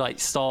so like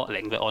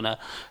startling that on a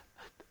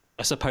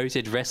supposed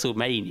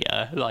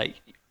WrestleMania, like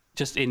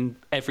just in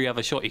every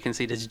other shot you can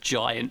see this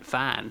giant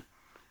fan.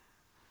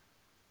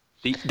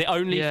 The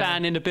only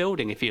fan in the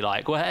building, if you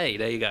like. Well, hey,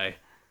 there you go.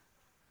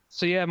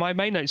 So yeah, my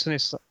main notes on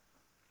this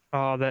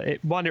are that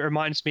it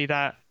reminds me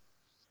that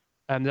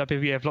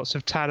WWE have lots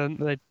of talent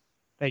that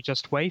they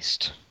just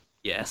waste.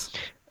 Yes.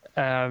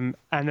 And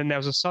then there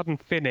was a sudden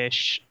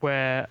finish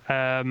where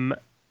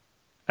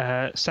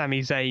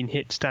Sami Zayn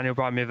hits Daniel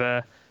Bryan with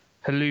a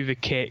haluva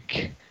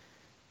kick.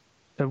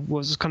 It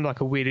was kind of like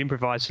a weird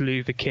improvised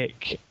haluva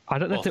kick. I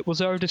don't know if it was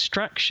a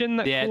distraction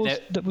that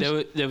caused...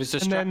 There was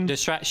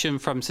distraction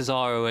from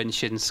Cesaro and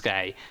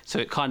Shinsuke, so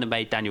it kind of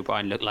made Daniel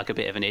Bryan look like a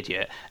bit of an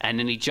idiot. And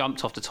then he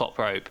jumped off the top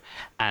rope,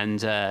 and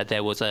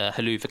there was a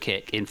haluva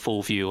kick in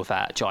full view of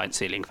that giant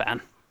ceiling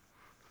fan.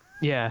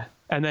 Yeah.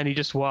 and then he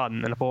just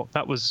won, and I thought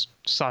that was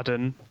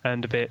sudden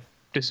and a bit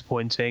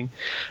disappointing.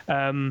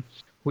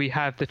 We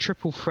have the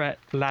triple threat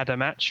ladder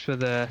match for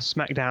the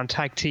SmackDown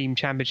Tag Team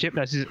Championship.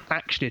 Now, this is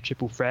actually a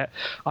triple threat.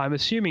 I'm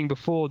assuming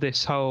before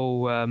this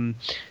whole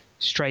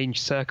strange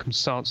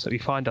circumstance that we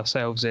find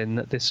ourselves in,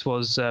 that this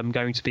was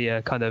going to be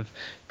a kind of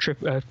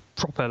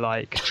proper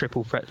like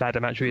triple threat ladder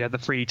match where you have the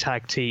three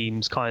tag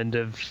teams kind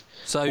of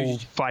all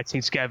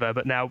fighting together.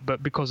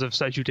 But because of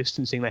social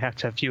distancing, they have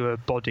to have fewer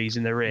bodies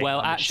in the ring.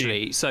 Well,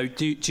 actually, so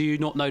do you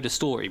not know the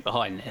story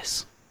behind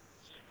this?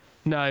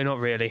 No, not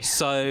really.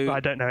 So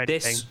I don't know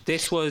anything.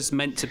 This was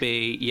meant to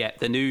be,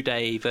 the New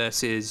Day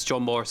versus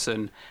John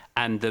Morrison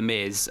and The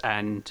Miz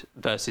and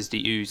versus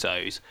the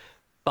Usos.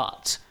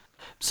 But,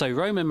 so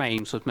Roman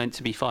Reigns was meant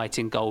to be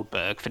fighting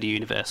Goldberg for the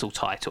Universal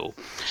title.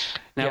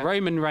 Now,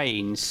 Roman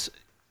Reigns,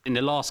 in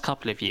the last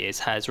couple of years,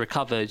 has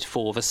recovered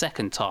for the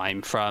second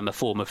time from a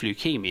form of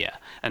leukemia.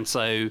 And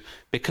so,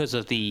 because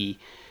of the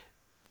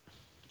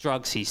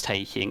drugs he's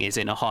taking, is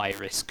in a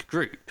high-risk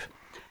group.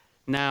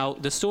 Now,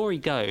 the story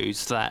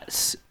goes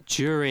that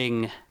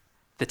during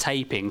the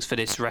tapings for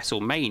this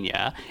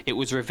WrestleMania, it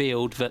was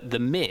revealed that The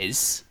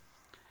Miz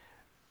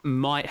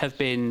might have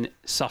been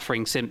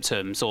suffering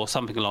symptoms or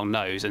something along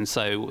those, and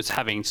so was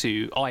having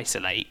to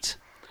isolate.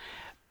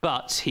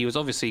 But he was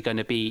obviously going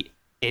to be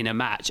in a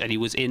match, and he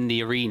was in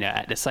the arena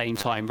at the same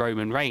time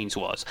Roman Reigns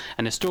was.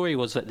 And the story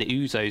was that the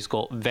Usos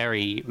got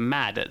very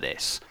mad at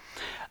this.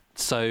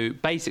 So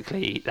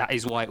basically, that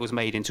is why it was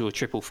made into a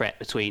triple threat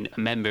between a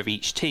member of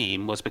each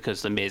team, was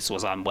because The Miz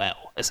was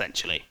unwell,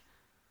 essentially.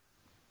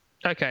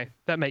 Okay,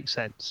 that makes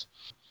sense.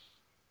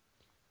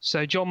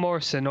 So John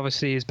Morrison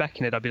obviously is back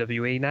in the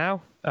WWE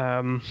now.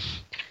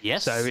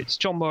 Yes. So it's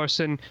John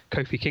Morrison,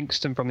 Kofi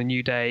Kingston from the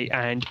New Day,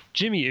 and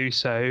Jimmy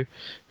Uso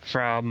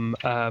from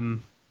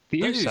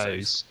the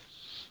Usos.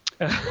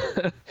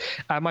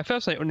 My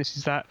first note on this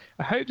is that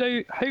I hope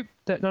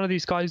that none of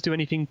these guys do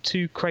anything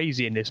too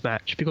crazy in this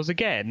match, because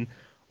again,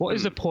 what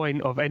is the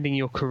point of ending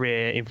your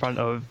career in front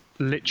of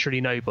literally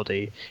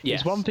nobody?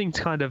 Yes. It's one thing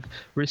to kind of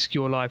risk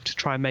your life to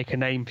try and make a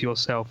name for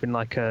yourself in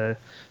like a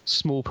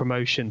small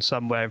promotion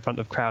somewhere in front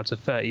of crowds of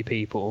 30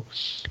 people,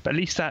 but at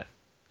least you're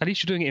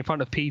doing it in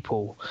front of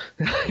people.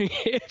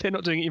 They're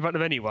not doing it in front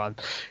of anyone.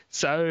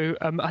 So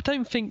I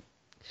don't think,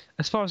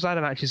 as far as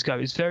ladder matches go,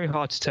 it's very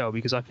hard to tell,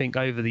 because I think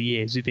over the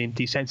years we've been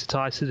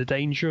desensitized to the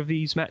danger of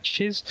these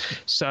matches.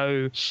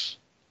 So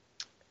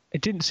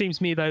it didn't seem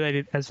to me though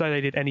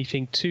they did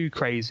anything too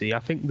crazy. I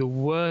think the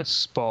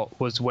worst spot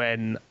was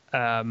when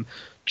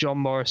John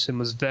Morrison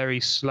was very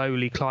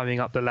slowly climbing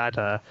up the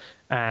ladder,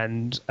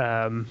 and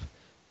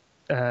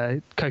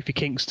Kofi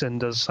Kingston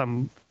does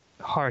some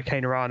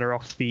Hurricane Rana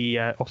off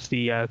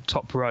the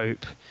top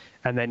rope,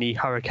 and then he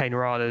Hurricane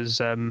Rana's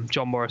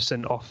John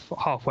Morrison off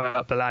halfway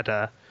up the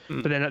ladder.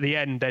 But then at the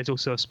end, there's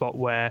also a spot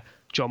where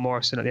John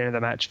Morrison at the end of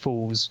the match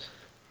falls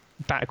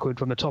backward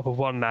from the top of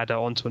one ladder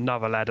onto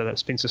another ladder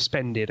that's been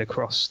suspended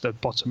across the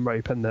bottom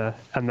rope and the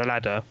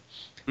ladder.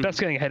 That's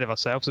getting ahead of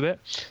ourselves a bit.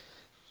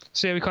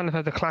 So yeah, we kind of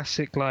had the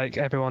classic, like,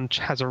 everyone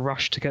has a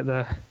rush to get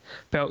the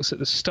belts at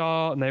the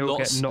start, and they all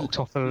get knocked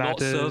off the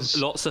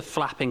ladders. Lots of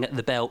flapping at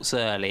the belts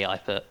early, I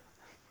put.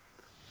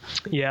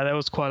 Yeah, there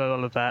was quite a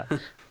lot of that.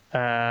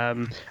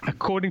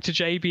 According to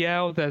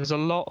JBL, there's a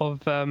lot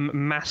of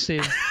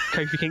massive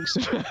Kofi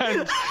Kingston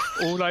fans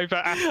all over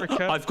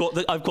Africa. I've got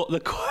the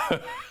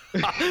quote.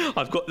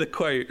 I've got the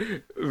quote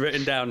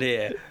written down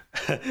here,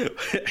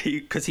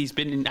 because he's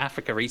been in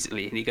Africa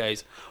recently, and he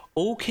goes,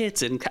 all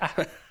kids in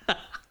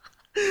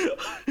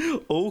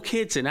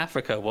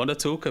Africa want to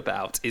talk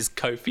about is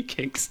Kofi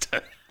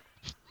Kingston.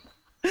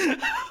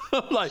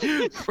 I'm like,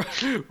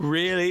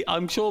 really?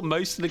 I'm sure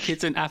most of the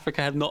kids in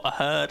Africa have not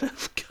heard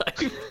of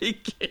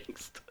Kofi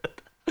Kingston.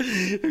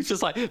 It's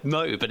just like,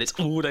 no, but it's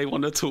all they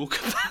want to talk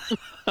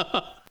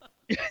about.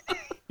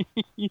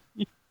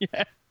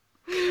 Yeah.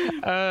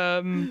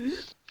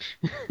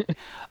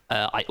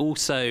 I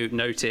also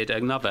noted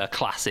another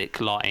classic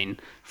line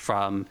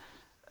from,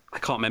 I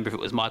can't remember if it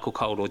was Michael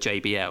Cole or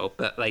JBL,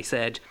 but they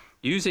said,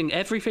 using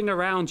everything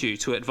around you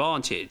to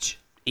advantage,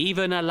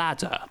 even a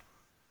ladder.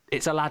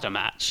 It's a ladder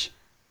match.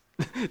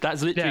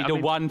 That's literally the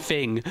one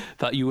thing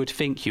that you would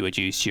think you would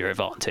use to your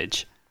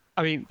advantage.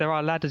 I mean, there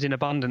are ladders in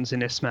abundance in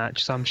this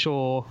match, so I'm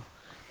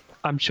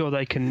sure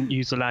they can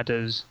use the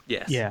ladders.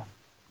 Yes. Yeah,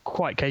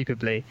 quite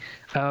capably.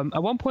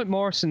 At one point,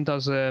 Morrison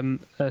does a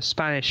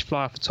Spanish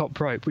fly off the top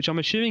rope, which I'm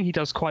assuming he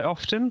does quite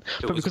often.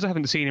 Because I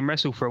haven't seen him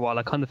wrestle for a while,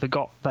 I kind of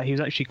forgot that he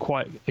was actually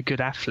quite a good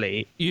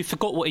athlete. You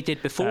forgot what he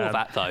did before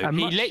that, though.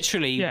 He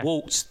literally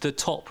walked the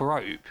top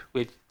rope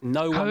with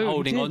no one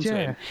holding onto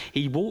him.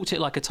 He walked it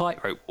like a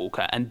tightrope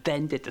walker, and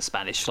then did the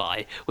Spanish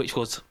fly, which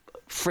was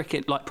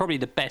freaking, like, probably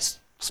the best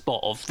spot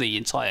of the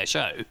entire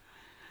show.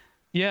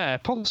 Yeah,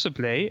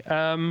 possibly.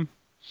 I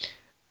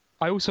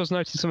also was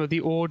noticing some of the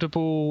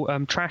audible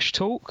trash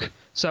talk.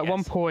 So at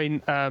one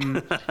point,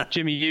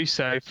 Jimmy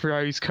Uso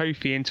throws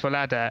Kofi into a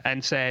ladder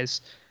and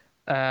says,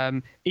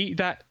 eat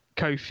that,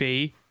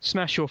 Kofi,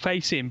 smash your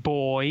face in,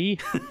 boy.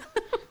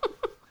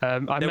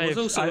 I There was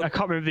also- I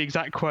can't remember the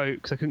exact quote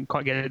because I couldn't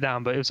quite get it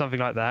down, but it was something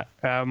like that.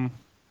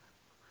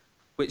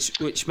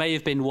 Which may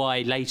have been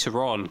why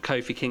later on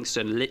Kofi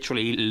Kingston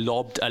literally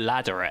lobbed a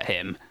ladder at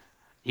him.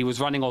 He was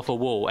running off a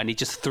wall and he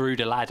just threw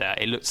the ladder.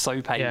 It looked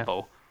so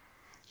painful.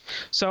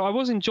 So I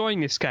was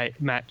enjoying this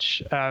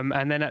match,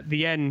 and then at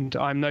the end,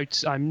 I'm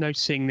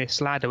noticing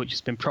this ladder which has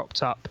been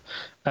propped up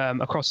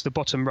across the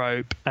bottom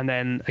rope, and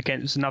then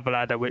against another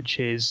ladder which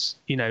is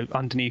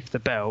underneath the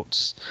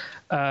belts.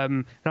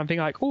 And I'm thinking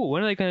like, oh,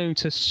 when are they going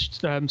to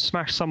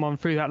smash someone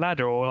through that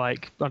ladder, or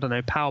like I don't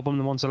know, powerbomb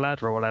them onto the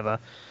ladder or whatever.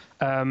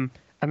 And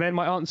then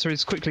my question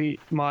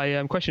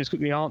is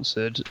quickly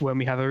answered when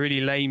we have a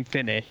really lame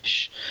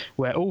finish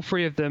where all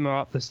three of them are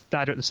up the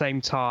ladder at the same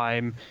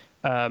time,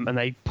 and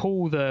they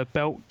pull the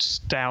belts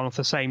down at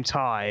the same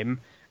time,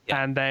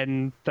 and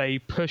then they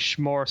push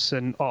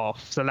Morrison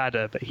off the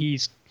ladder, but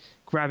he's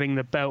grabbing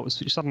the belts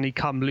which suddenly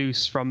come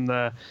loose from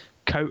the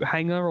coat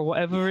hanger or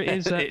whatever it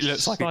is that's it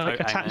looks like a coat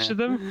attached hanger. to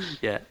them.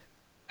 Yeah.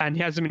 And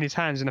he has them in his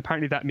hands, and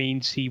apparently that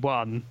means he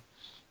won.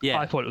 Yeah.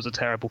 I thought it was a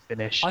terrible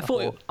finish. I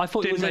thought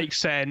it didn't was make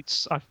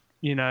sense. I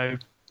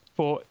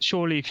thought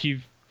surely if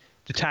you've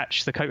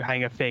detached the coat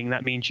hanger thing,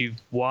 that means you've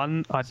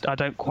won. I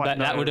don't quite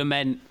know. That would have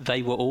meant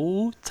they were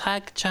all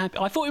tag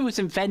champions. I thought it was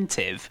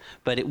inventive,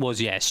 but it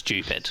was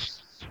stupid.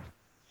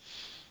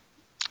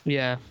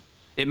 Yeah.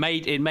 It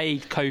made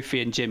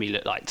Kofi and Jimmy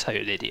look like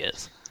total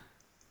idiots.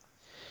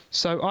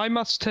 So I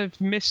must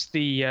have missed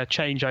the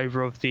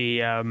changeover of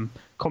the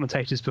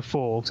commentators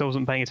before because I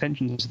wasn't paying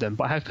attention to them.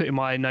 But I have put in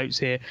my notes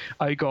here,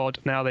 oh God,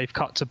 now they've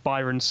cut to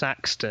Byron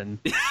Saxton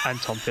and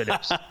Tom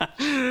Phillips.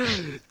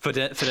 For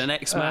the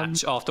next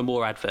match after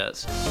more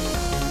adverts.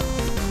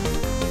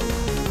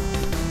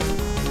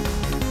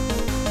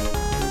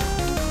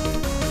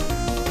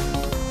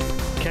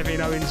 Kevin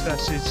Owens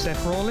versus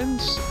Seth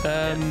Rollins.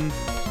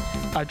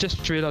 I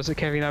just realised that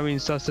Kevin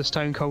Owens does the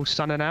Stone Cold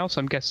Stunner now, so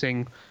I'm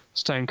guessing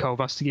Stone Cold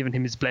must have given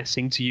him his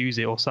blessing to use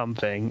it or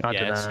something. I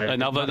don't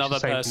know. Another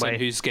person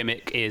whose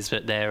gimmick is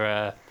that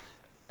they're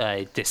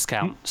a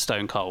discount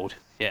Stone Cold.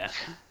 Yeah.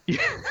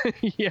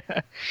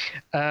 Yeah.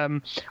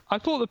 I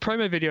thought the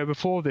promo video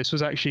before this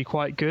was actually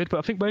quite good, but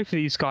I think both of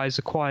these guys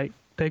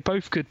they're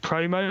both good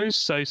promos,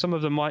 so some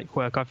of the mic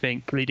work I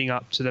think leading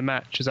up to the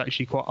match was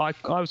actually I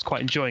was quite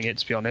enjoying it,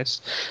 to be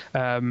honest.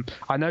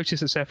 I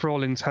noticed that Seth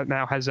Rollins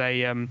now has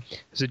a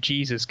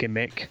Jesus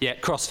gimmick. Yeah,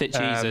 CrossFit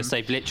Jesus.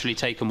 They've literally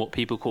taken what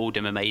people called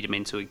him and made him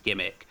into a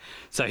gimmick.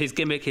 So his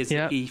gimmick is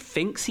that he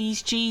thinks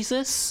he's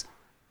Jesus.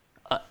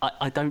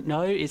 I don't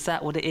know. Is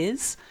that what it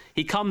is?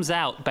 He comes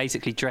out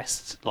basically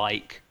dressed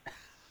like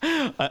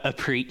a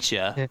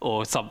preacher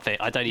or something.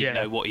 I don't even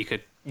know what you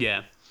could.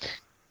 Yeah.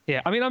 Yeah,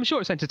 I mean, I'm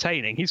sure it's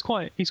entertaining. He's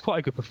quite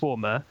a good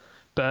performer,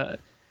 but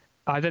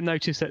I then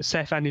noticed that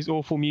Seth and his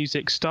awful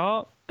music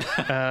start.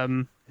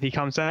 He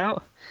comes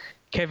out.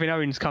 Kevin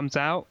Owens comes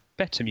out.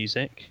 Better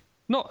music.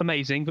 Not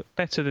amazing, but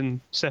better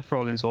than Seth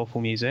Rollins'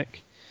 awful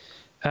music.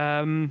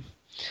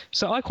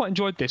 So I quite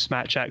enjoyed this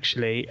match,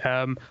 actually.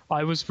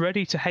 I was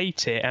ready to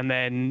hate it, and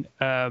then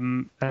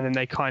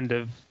they kind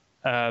of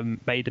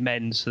made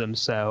amends for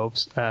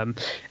themselves.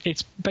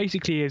 It's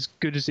basically as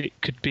good as it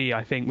could be,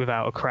 I think,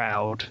 without a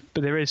crowd.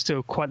 But there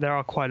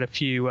are quite a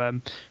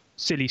few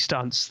silly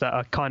stunts that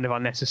are kind of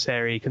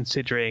unnecessary,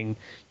 considering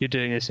you're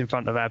doing this in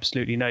front of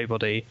absolutely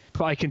nobody.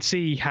 But I can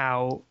see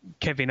how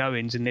Kevin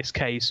Owens, in this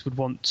case, would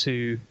want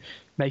to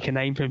make a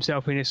name for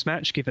himself in this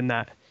match, given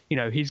that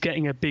he's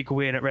getting a big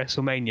win at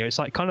WrestleMania. It's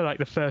kind of like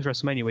the first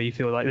WrestleMania where you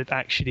feel like they've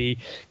actually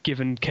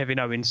given Kevin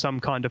Owens some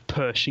kind of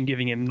push and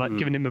giving him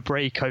a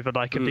break over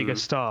like a bigger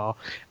star.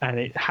 And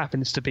it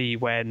happens to be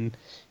when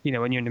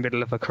you're in the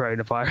middle of a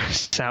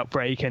coronavirus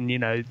outbreak and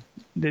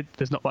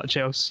there's not much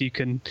else you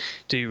can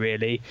do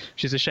really,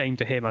 which is a shame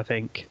for him, I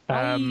think.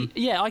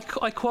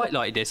 I quite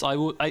like this. I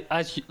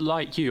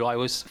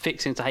was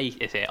fixing to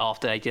hate it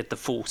after they did the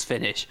false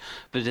finish,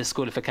 the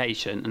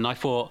disqualification, and I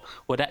thought,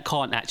 well, that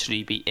can't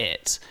actually be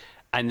it.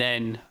 And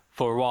then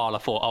for a while I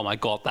thought, oh my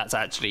God, that's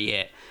actually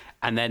it.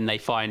 And then they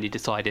finally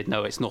decided,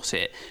 no, it's not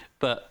it.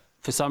 But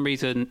for some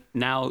reason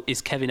now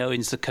is Kevin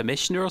Owens the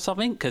commissioner or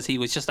something? Because he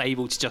was just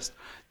able to just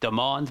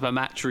demand the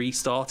match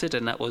restarted,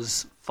 and that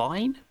was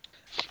fine.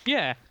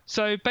 Yeah.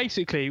 So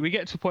basically, we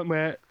get to a point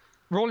where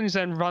Rollins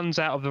then runs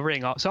out of the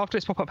ring. So after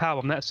this pop-up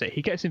powerbomb, that's it.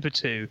 He gets in for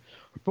 2.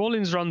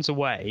 Rollins runs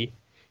away.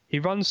 He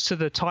runs to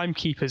the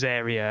timekeeper's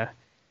area,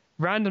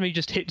 randomly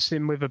just hits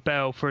him with a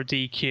bell for a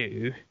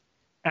DQ.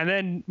 And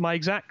then my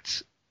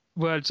exact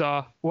words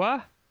are, what?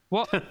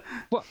 What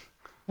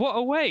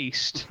a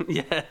waste.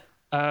 Yeah.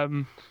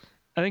 And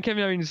then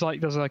Kevin Owens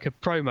does a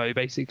promo,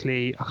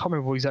 basically. I can't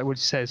remember what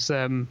he says.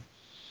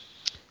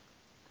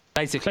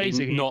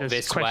 Basically not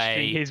this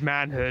way. His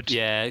manhood.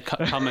 Yeah,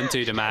 come and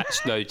do the match,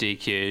 no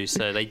DQ.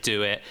 So they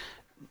do it.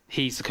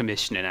 He's the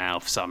commissioner now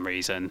for some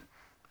reason.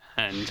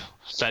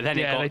 But then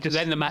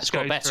then the match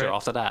got better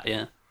after that.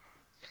 Yeah.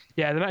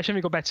 Yeah, the match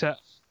only got better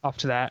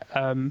after that.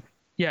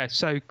 Yeah,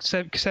 so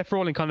Seth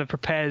Rollins kind of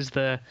prepares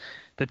the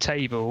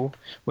table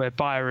where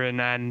Byron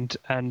and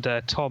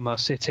Tom are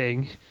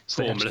sitting.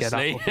 So they have to get up,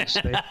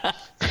 obviously.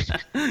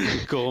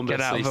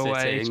 Get out of the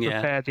way to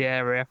prepare the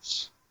area.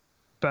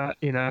 But,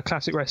 a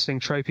classic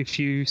wrestling trope, if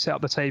you set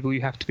up the table,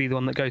 you have to be the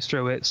one that goes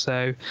through it.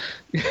 So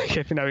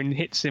Kevin Owens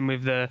hits him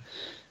with the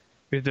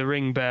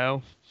ring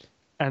bell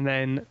and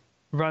then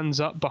runs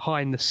up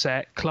behind the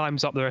set,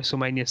 climbs up the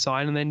WrestleMania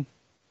sign, and then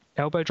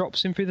elbow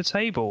drops him through the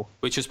table.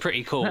 Which was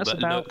pretty cool, but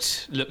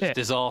looked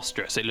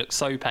disastrous. It looked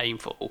so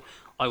painful.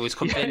 I was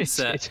convinced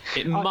that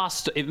it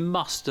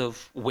must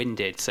have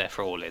winded Seth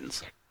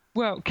Rollins.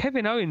 Well,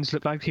 Kevin Owens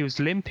looked like he was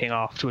limping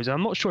afterwards.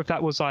 I'm not sure if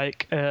that was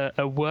like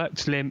a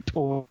worked limp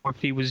or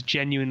if he was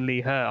genuinely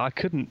hurt. I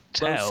couldn't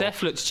tell. Well,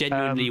 Seth looks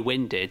genuinely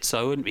winded, so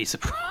I wouldn't be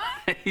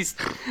surprised.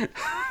 To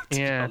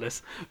be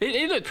honest.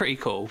 It looked pretty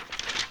cool.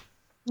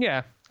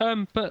 Yeah,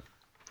 but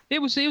it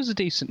was a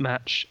decent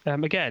match.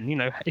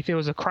 Again, if it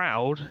was a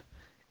crowd,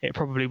 it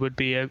probably would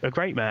be a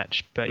great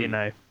match. But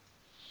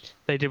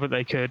they did what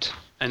they could.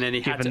 And then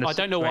he had to, I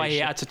don't know why he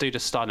had to do the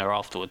stunner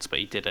afterwards, but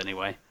he did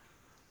anyway.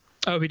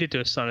 Oh, he did do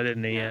a stunner,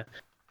 didn't he? Yeah.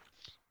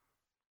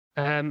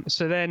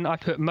 So then I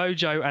put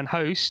Mojo and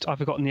Host. I've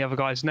forgotten the other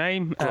guy's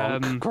name.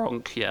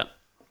 Gronk, yeah.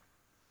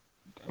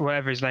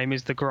 Whatever his name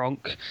is, the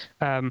Gronk.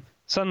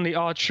 Suddenly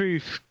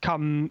R-Truth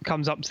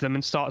comes up to them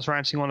and starts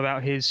ranting on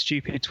about his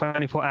stupid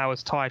 24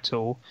 hours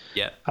title.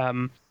 Yeah.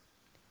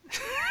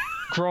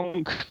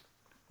 Gronk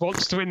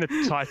wants to win the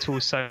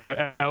title, so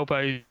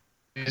elbows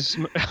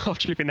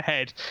R-Truth in the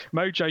head.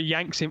 Mojo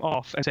yanks him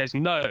off and says,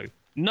 No,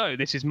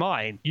 this is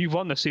mine. You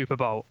won the Super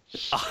Bowl.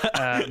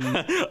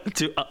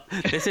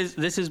 This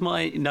is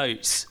my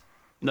notes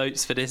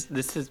for this.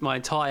 This is my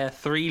entire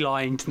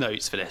 3-lined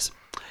notes for this.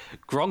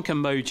 Gronk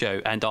and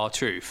Mojo and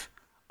R-Truth.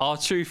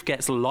 R-Truth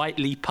gets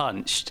lightly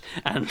punched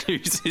and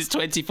loses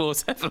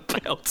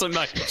 24/7 belt to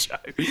Mojo.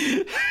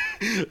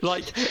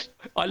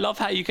 I love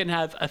how you can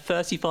have a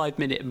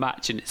 35-minute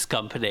match in this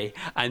company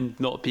and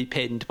not be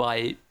pinned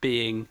by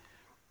being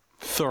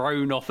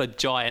thrown off a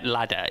giant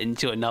ladder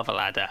into another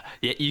ladder,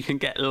 yet you can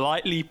get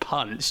lightly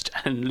punched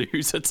and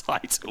lose a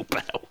title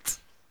belt.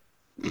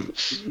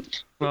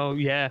 Well,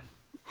 yeah.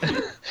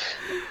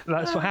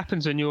 That's what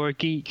happens when you're a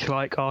geek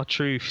like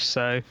R-Truth,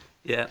 so...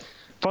 Yeah.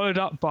 Followed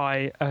up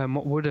by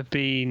what would have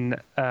been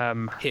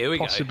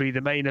possibly the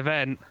main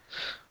event.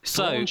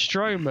 So, Braun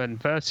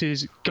Strowman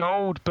versus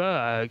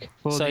Goldberg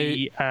for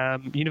the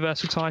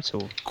Universal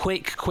title.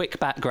 Quick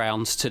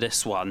backgrounds to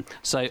this one.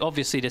 So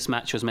obviously this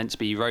match was meant to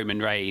be Roman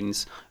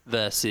Reigns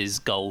versus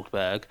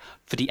Goldberg.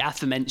 For the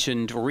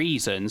aforementioned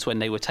reasons, when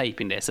they were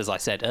taping this, as I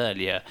said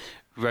earlier,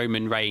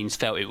 Roman Reigns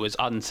felt it was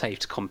unsafe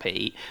to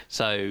compete,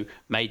 so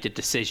made the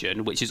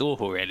decision, which is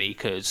awful really,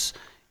 because,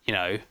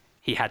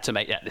 he had to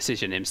make that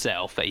decision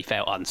himself, but he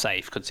felt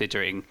unsafe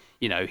considering,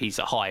 he's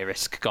a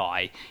high-risk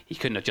guy. He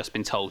couldn't have just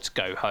been told to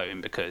go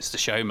home because the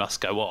show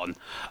must go on.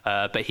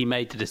 But he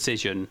made the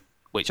decision,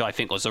 which I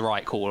think was the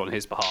right call on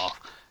his behalf,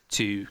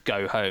 to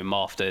go home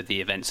after the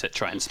events that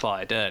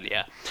transpired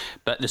earlier.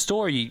 But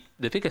the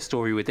bigger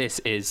story with this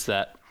is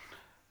that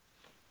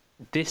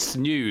this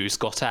news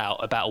got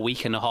out about a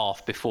week and a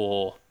half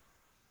before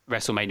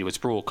WrestleMania was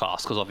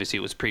broadcast, because obviously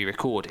it was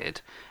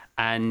pre-recorded.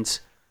 And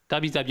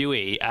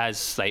WWE,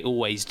 as they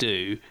always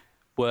do,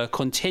 were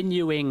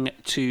continuing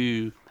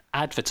to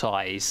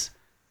advertise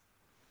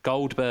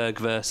Goldberg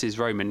versus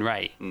Roman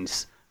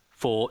Reigns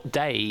for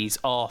days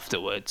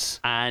afterwards.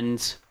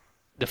 And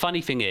the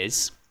funny thing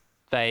is,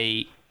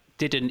 they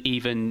didn't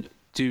even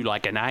do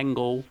like an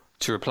angle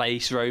to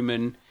replace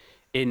Roman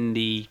in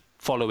the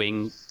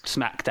following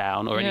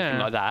SmackDown or anything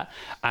like that.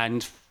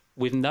 And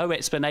with no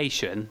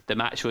explanation, the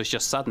match was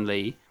just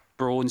suddenly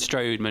Braun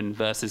Strowman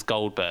versus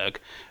Goldberg.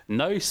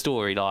 No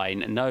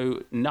storyline,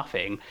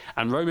 nothing.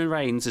 And Roman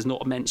Reigns is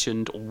not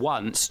mentioned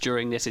once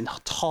during this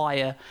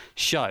entire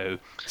show.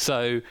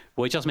 So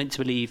we're just meant to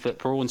believe that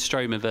Braun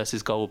Strowman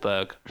versus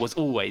Goldberg was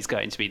always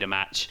going to be the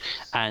match.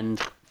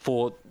 And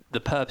for the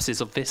purposes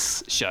of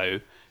this show,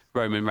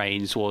 Roman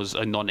Reigns was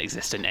a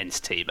non-existent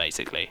entity,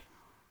 basically.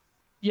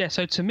 Yeah,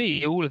 so to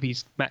me, all of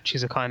these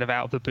matches are kind of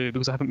out of the blue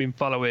because I haven't been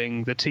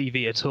following the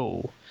TV at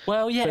all.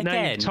 Well, yeah, but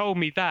now you've told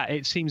me that,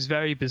 it seems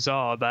very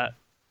bizarre that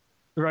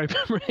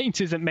Roman Reigns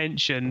isn't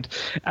mentioned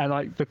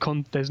and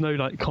there's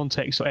no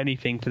context or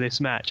anything for this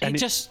match. And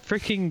it's just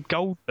freaking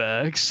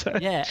Goldberg. So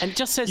yeah, and it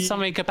just says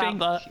something about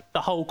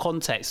the whole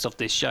context of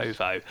this show,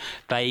 though.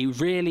 They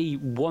really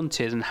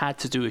wanted and had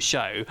to do a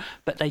show,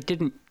 but they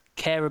didn't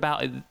care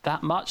about it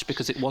that much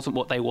because it wasn't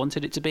what they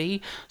wanted it to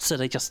be. So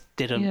they just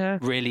didn't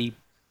really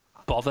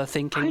bother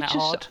thinking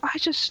hard. I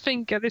just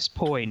think at this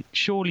point,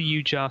 surely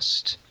you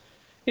just,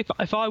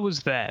 if I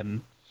was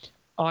them,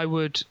 I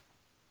would.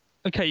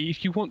 Okay,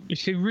 if you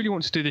really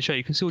want to do the show,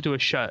 you can still do a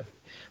show.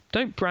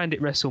 Don't brand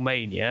it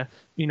WrestleMania.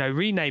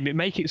 Rename it,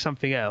 make it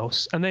something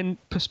else, and then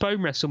postpone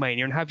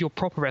WrestleMania and have your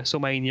proper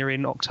WrestleMania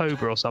in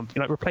October or something.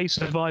 Like replace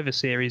Survivor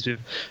Series with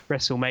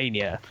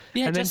WrestleMania,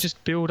 and then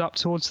just build up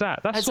towards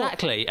that. That's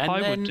exactly what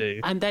I would do.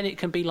 And then it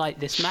can be like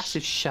this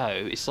massive show.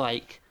 It's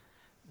like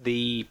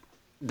the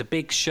the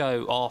big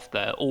show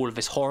after all of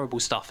this horrible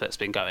stuff that's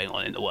been going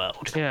on in the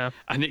world. Yeah.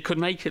 And it could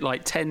make it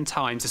like 10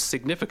 times as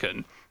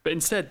significant. But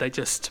instead, they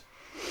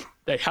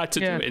had to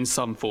do it in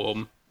some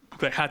form.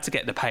 They had to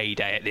get the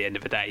payday at the end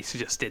of the day, so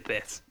just did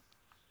this.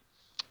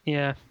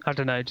 Yeah, I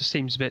don't know. It just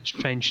seems a bit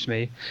strange to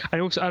me.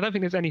 And also, I don't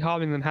think there's any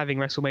harm in them having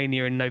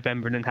WrestleMania in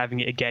November and then having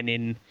it again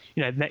in,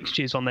 next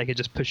year's one. They could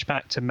just push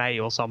back to May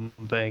or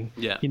something.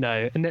 Yeah.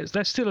 And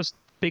there's still a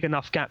big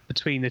enough gap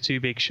between the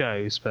two big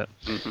shows, but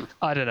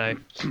I don't know.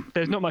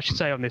 There's not much to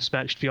say on this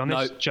match, to be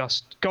honest. No.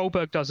 Just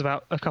Goldberg does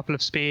about a couple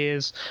of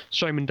spears,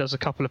 Strowman does a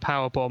couple of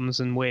power bombs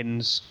and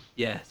wins.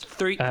 Yeah,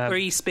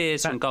 three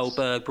spears from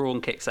Goldberg.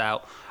 Braun kicks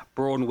out.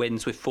 Braun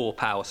wins with 4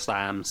 power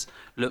slams.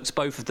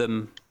 Both of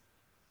them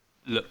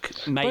look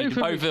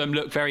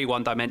very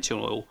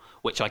one-dimensional,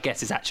 which I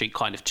guess is actually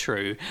kind of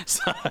true.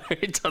 So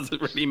it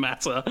doesn't really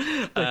matter.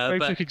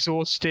 Both look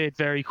exhausted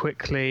very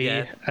quickly.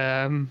 Yeah.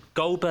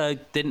 Goldberg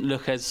didn't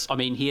look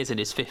he is in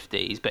his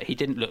 50s, but he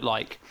didn't look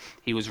like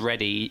he was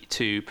ready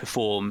to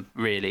perform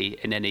really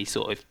in any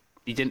sort of.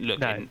 He didn't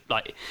look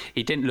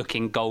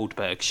in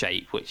Goldberg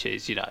shape, which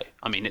is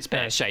it's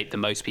better shape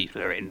than most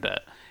people are in,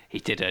 but he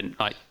didn't.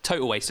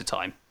 Total waste of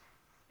time.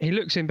 He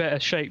looks in better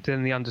shape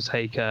than The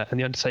Undertaker, and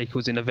The Undertaker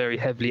was in a very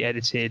heavily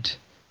edited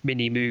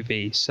mini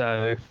movie,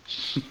 so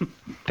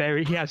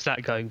he has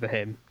that going for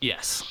him.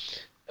 Yes.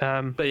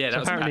 But yeah,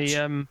 that apparently, was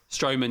a match.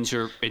 Strowman's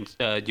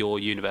your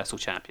Universal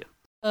Champion.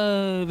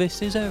 Oh,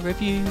 this is a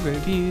review.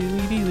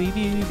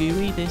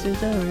 This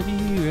is a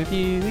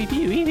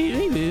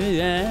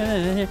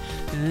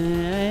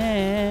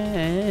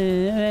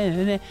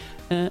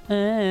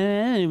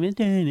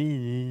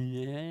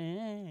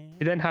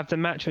You then have the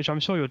match, which I'm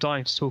sure you're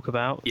dying to talk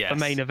about. Yes. The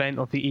main event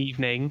of the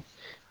evening.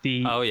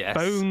 The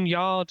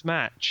Boneyard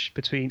match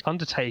between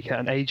Undertaker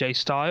and AJ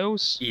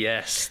Styles.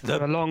 Yes.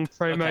 A long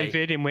promo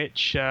vid in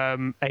which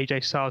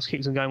AJ Styles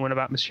keeps on going on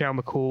about Michelle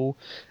McCall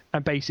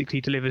and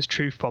basically delivers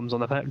truth bombs on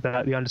the fact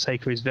that The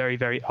Undertaker is very,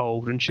 very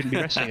old and shouldn't be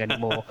wrestling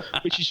anymore,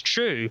 which is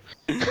true.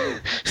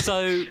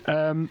 So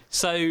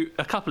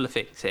a couple of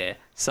things here.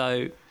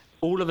 So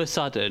all of a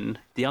sudden,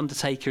 The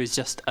Undertaker is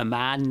just a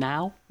man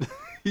now.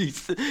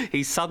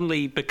 He's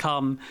suddenly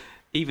become,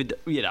 even,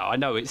 I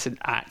know it's an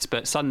act,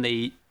 but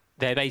suddenly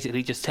they're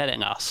basically just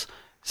telling us.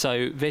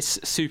 So this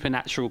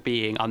supernatural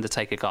being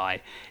Undertaker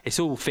guy, it's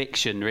all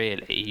fiction,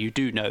 really. You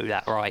do know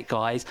that, right,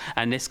 guys?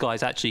 And this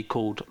guy's actually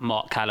called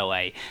Mark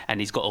Calloway, and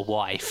he's got a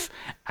wife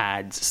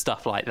and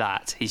stuff like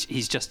that.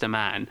 He's just a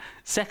man.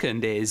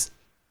 Second is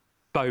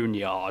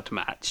Boneyard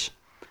match.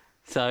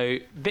 So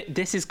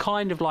this is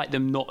kind of like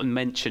them not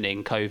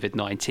mentioning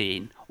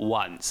COVID-19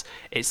 once.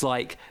 It's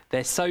like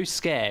they're so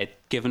scared,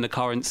 given the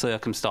current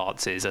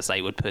circumstances, as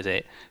they would put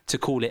it, to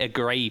call it a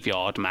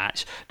graveyard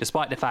match,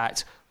 despite the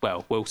fact,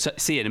 well, we'll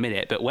see in a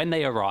minute, but when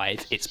they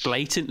arrive, it's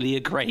blatantly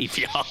a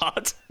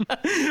graveyard.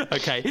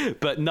 Okay,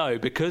 but no,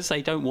 because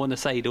they don't want to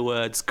say the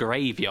words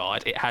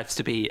graveyard, it has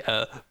to be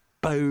a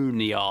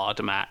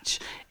boneyard match.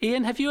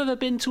 Ian, have you ever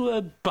been to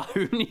a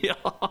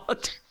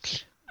boneyard?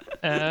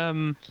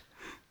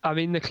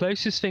 The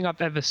closest thing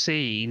I've ever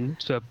seen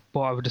to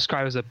what I would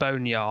describe as a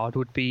boneyard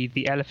would be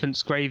the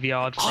Elephant's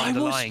Graveyard from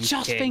The Lion King. I was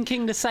just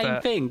thinking the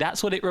same thing.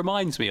 That's what it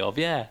reminds me of,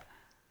 yeah.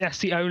 That's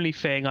the only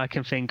thing I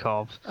can think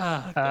of.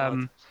 Oh,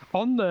 God.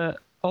 On the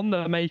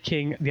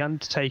making The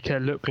Undertaker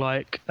look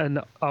like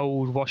an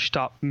old,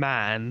 washed-up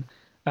man,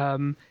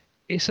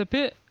 it's a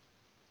bit...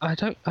 I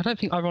don't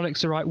think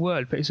ironic's the right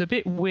word, but it's a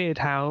bit weird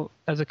how,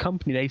 as a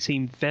company, they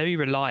seem very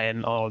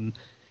reliant on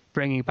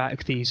bringing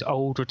back these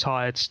old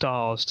retired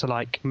stars to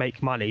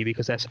make money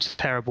because they're so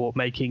terrible at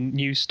making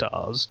new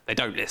stars. They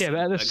don't listen. Yeah,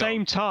 but at the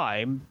same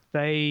time,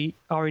 they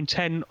are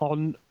intent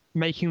on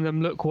making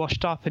them look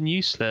washed up and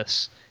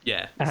useless.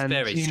 Yeah, it's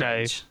very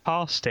strange.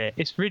 Past it.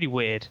 It's really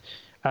weird.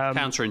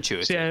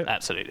 Counterintuitive,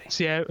 absolutely.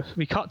 So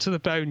we cut to the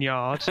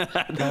boneyard.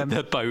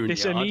 The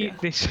boneyard.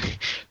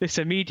 This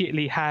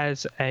immediately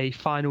has a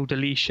final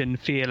deletion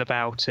feel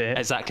about it.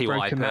 Exactly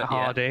what I put. Matt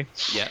Hardy.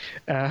 Yeah.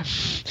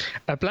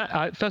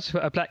 First of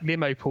all, a black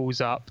limo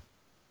pulls up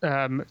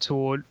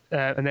toward,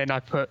 and then I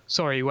put,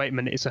 sorry, wait a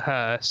minute, it's a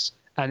hearse,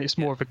 and it's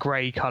more of a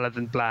grey colour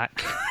than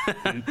black.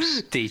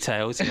 Oops.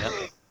 Details.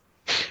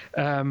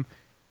 Yeah.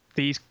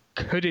 These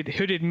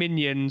hooded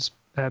minions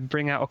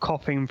bring out a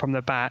coffin from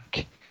the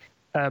back.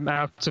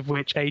 Out of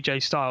which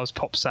AJ Styles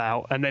pops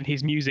out, and then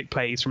his music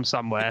plays from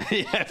somewhere.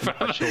 Yeah,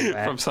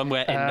 from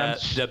somewhere in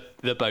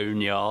the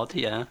boneyard.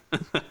 Yeah.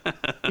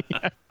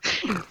 Yeah.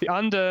 The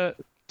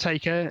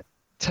Undertaker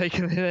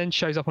then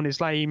shows up on his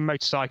lame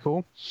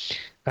motorcycle.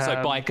 So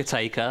Biker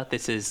Taker.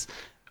 This is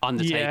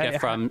Undertaker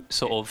from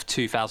sort of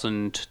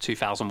 2000,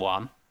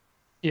 2001.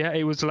 Yeah,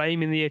 it was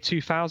lame in the year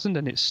 2000,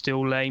 and it's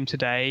still lame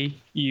today.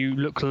 You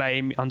look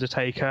lame,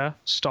 Undertaker.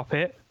 Stop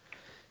it.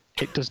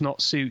 It does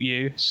not suit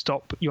you.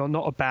 Stop. You're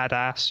not a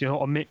badass.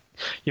 You're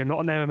not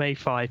an MMA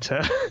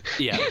fighter.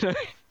 Yeah.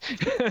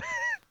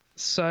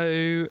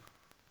 So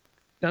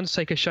the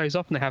Undertaker shows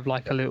up and they have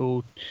a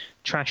little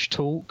trash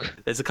talk.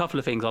 There's a couple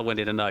of things I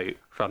wanted to note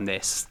from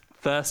this.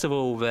 First of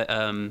all, that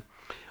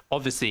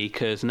obviously,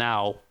 because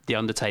now The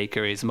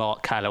Undertaker is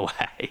Mark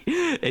Calloway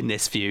in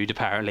this feud,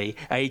 apparently,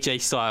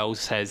 AJ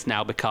Styles has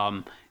now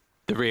become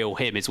the real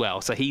him as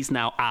well. So he's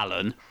now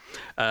Alan.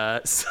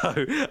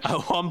 So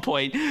at one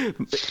point,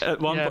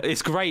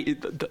 it's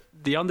great.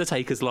 The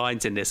Undertaker's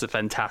lines in this are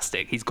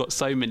fantastic. He's got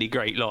so many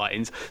great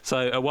lines.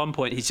 So at one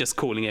point, he's just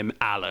calling him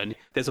Alan.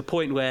 There's a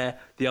point where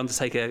The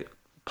Undertaker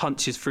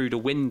punches through the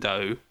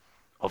window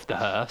of the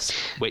hearse,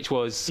 which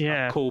was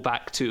a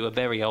callback to a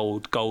very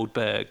old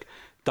Goldberg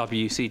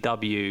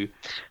WCW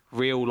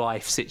real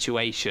life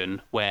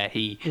situation where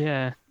he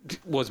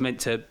was meant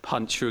to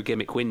punch through a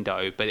gimmick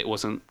window, but it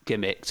wasn't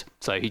gimmicked,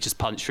 so he just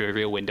punched through a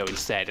real window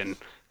instead and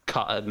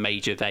cut a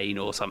major vein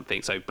or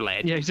something, so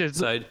bled. Yeah,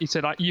 he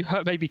said like, you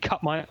hurt, maybe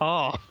cut my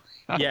arm.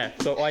 Yeah,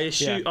 so I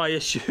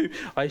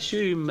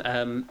assume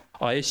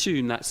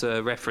that's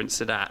a reference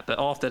to that. But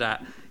after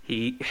that,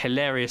 he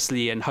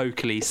hilariously and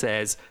hokily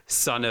says,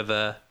 "Son of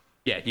a."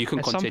 Yeah, you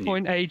can continue. At some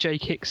point,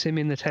 AJ kicks him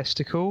in the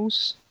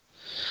testicles.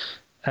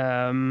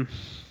 At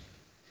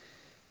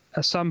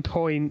some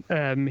point,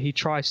 he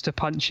tries to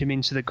punch him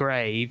into the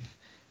grave,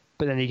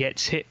 but then he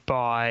gets hit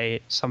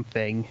by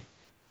something.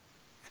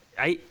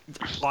 I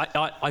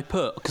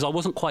put, because I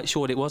wasn't quite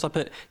sure what it was, I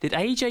put, did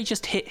AJ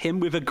just hit him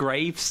with a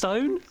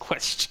gravestone?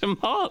 Question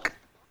mark.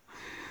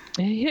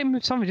 He hit him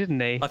with something, didn't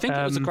he? I think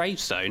it was a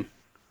gravestone.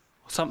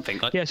 Or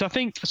something. Yeah, so I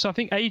think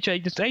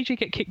AJ, does AJ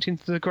get kicked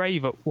into the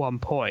grave at one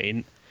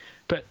point?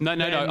 But No.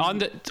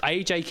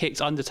 AJ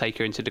kicks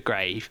Undertaker into the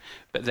grave,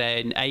 but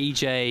then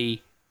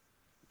AJ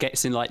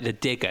gets in like the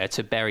digger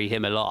to bury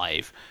him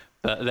alive.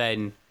 But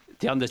then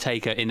the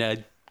Undertaker, in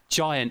a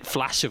giant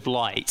flash of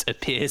light,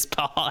 appears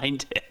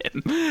behind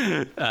him.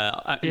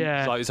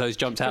 So he's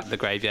jumped out of the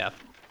grave. Yeah.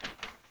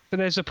 But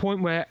there's a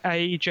point where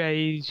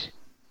AJ's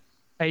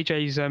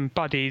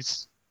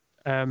buddies,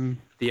 the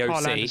OC,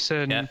 Carl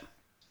Anderson,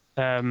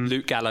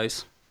 Luke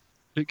Gallows,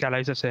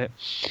 that's it,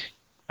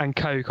 and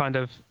co kind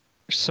of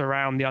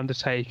surround the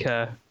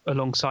Undertaker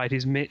alongside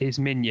his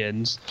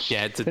minions.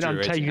 Yeah, it's a the druid,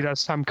 Undertaker does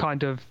some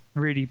kind of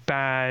really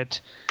bad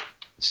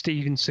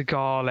Steven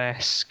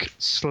Seagal-esque,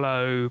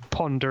 slow,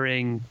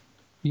 pondering,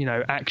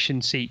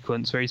 action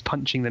sequence where he's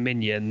punching the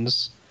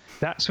minions.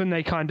 That's when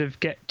they kind of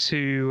get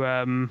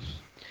to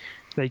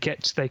they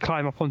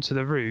climb up onto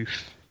the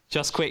roof.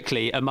 Just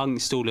quickly,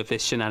 amongst all of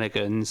this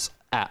shenanigans,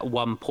 at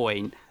one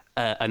point,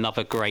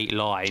 another great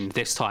line,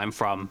 this time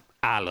from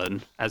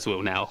Alan, as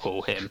we'll now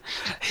call him.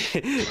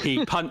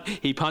 he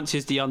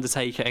punches the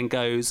Undertaker and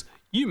goes,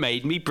 "You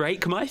made me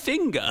break my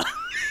finger."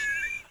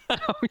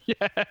 Oh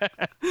yeah.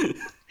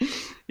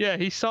 Yeah,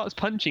 he starts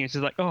punching. It's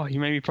just like, "Oh, you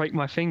made me break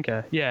my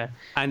finger." Yeah.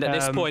 And at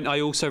this point,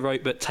 I also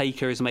wrote, "But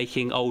Taker is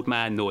making old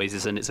man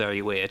noises, and it's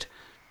very weird."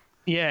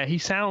 Yeah, he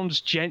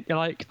sounds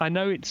like, I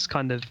know it's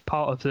kind of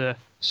part of the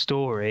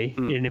story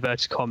in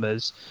inverted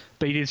commas,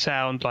 but he did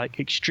sound like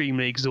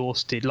extremely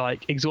exhausted, to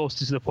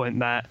the point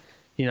that,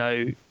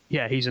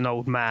 he's an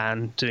old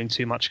man doing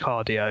too much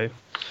cardio.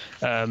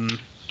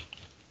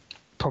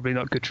 Probably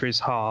not good for his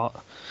heart.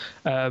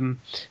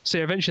 So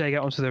eventually they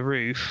get onto the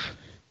roof.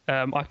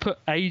 I put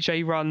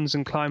AJ runs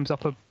and climbs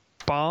up a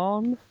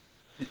barn.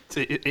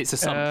 It's a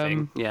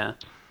something, yeah.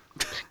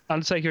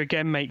 Undertaker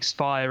again makes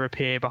fire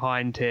appear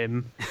behind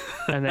him,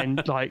 and then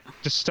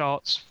just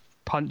starts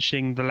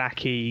punching the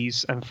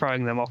lackeys and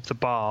throwing them off the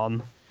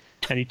barn.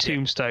 And he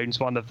tombstones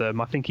one of them.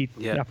 I think he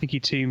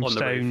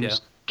tombstones roof,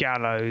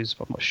 Gallows,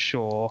 but I'm not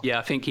sure. Yeah,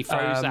 I think he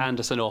throws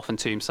Anderson off and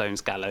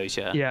tombstones Gallows.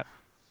 Yeah. Yeah.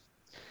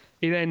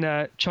 He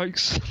then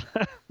chokes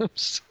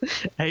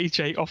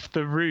AJ off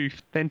the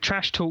roof, then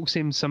trash talks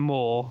him some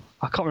more.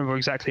 I can't remember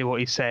exactly what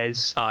he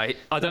says. I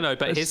don't know,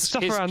 but his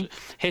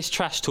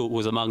trash talk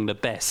was among the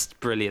best,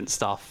 brilliant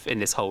stuff in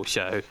this whole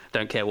show.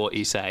 Don't care what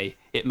you say.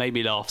 It made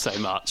me laugh so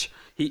much.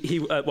 He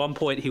at one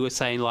point he was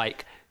saying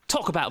like,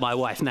 "Talk about my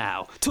wife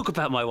now. Talk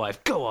about my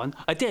wife. Go on.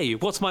 I dare you.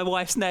 What's my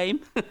wife's name?"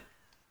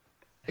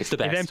 It's the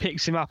best. He then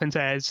picks him up and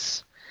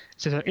says,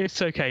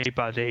 "It's okay,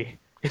 buddy.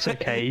 It's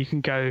okay. You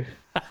can go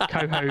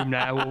home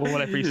now," or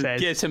whatever he says.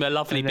 Gives him a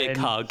lovely big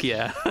hug,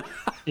 yeah.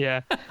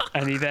 Yeah,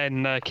 and he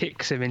then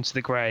kicks him into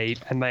the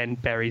grave and then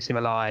buries him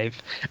alive.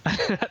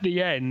 And at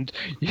the end,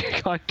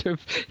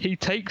 he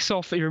takes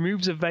off, he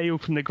removes a veil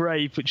from the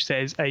grave which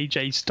says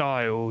AJ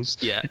Styles.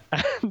 Yeah.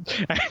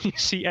 And you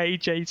see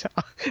AJ's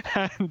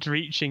hand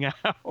reaching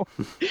out.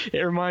 It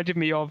reminded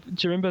me of,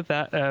 do you remember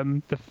that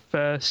the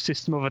first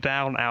System of a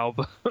Down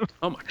album?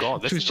 Oh my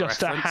God, this was is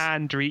just a reference. A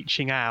hand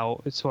reaching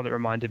out. It's what it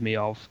reminded me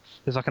of.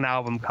 There's like an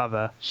album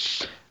cover.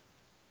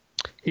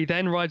 He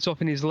then rides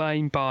off in his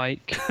lame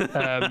bike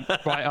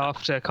right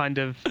after kind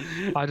of,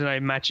 I don't know,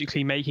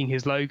 magically making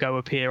his logo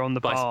appear on the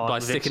barn. By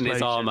sticking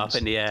his arm up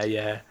in the air,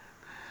 yeah.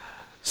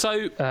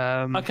 So,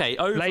 okay,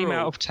 overall... Lame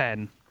out of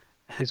 10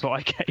 is what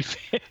I gave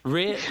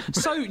it.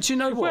 So, do you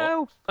know what?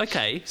 Well...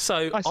 Okay,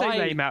 so I say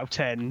lame out of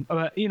 10,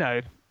 but,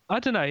 I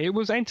don't know. It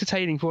was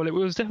entertaining for it. It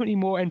was definitely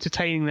more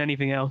entertaining than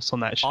anything else on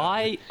that show.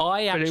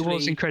 But it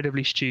was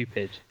incredibly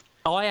stupid.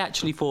 I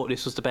actually thought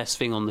this was the best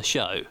thing on the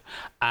show,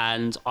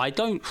 and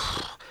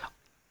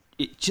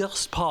it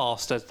just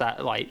passed as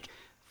that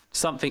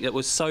something that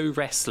was so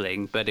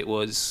wrestling, but it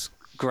was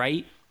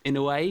great in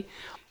a way.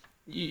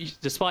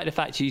 Despite the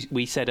fact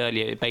we said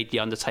earlier it made The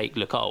Undertaker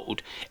look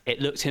old,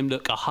 it looked him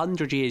look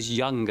 100 years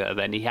younger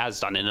than he has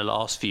done in the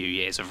last few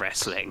years of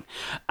wrestling.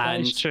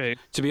 And That's true.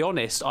 To be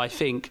honest, I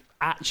think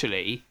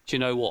actually, do you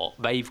know what?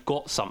 They've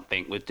got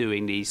something with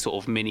doing these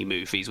sort of mini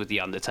movies with The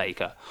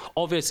Undertaker.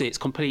 Obviously, it's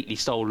completely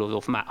stolen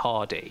off Matt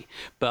Hardy,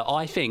 but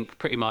I think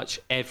pretty much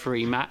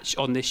every match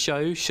on this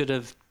show should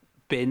have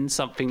been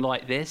something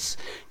like this,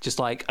 just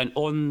like an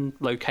on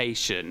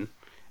location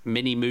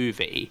mini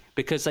movie,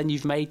 because then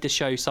you've made the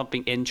show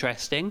something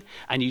interesting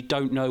and you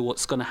don't know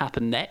what's going to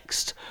happen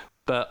next.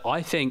 But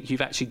I think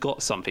you've actually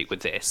got something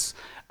with this,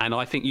 and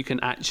I think you can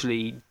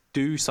actually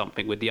do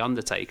something with The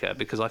Undertaker,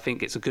 because I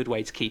think it's a good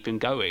way to keep him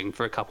going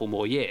for a couple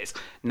more years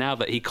now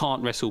that he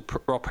can't wrestle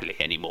properly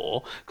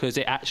anymore, because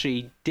it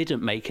actually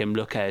didn't make him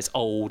look as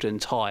old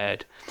and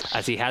tired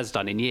as he has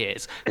done in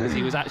years, because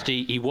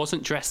he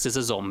wasn't dressed as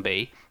a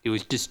zombie, he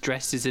was just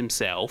dressed as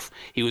himself.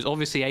 He was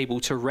obviously able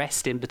to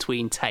rest in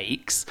between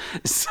takes,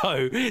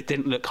 so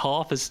didn't look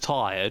half as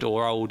tired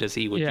or old as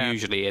he would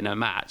usually in a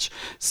match.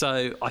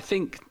 So I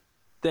think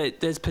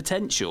there's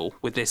potential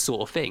with this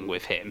sort of thing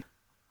with him.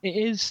 It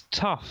is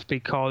tough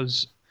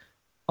because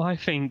I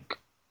think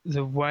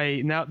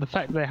the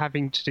fact they're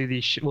having to do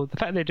these, the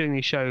fact they're doing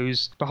these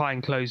shows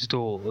behind closed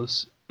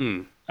doors,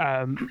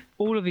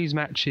 all of these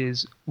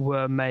matches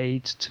were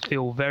made to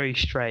feel very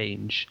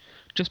strange,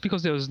 just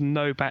because there was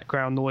no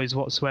background noise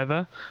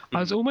whatsoever. I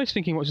was almost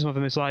thinking watching some of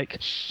them is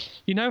like,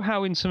 you know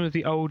how in some of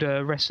the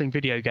older wrestling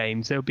video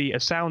games there'll be a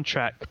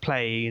soundtrack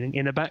playing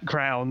in the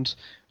background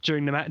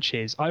during the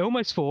matches. I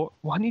almost thought,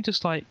 why don't you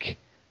just like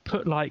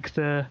put like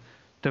the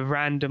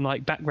random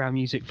like background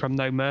music from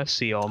No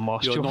Mercy on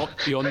whilst you're not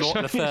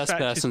the first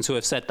person to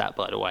have said that,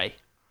 by the way.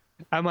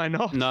 Am I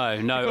not?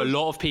 No. A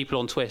lot of people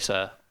on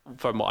Twitter,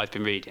 from what I've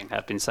been reading,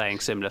 have been saying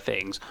similar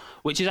things,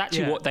 which is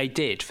actually what they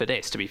did for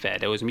this, to be fair.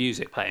 There was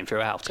music playing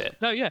throughout it.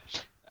 No, yeah.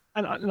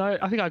 And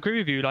I think I agree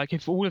with you. Like,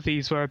 if all of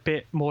these were a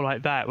bit more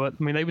like that, well,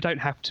 I mean, they don't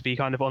have to be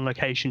kind of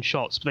on-location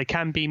shots, but they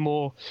can be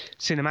more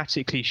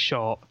cinematically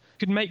shot.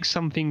 Could make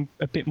something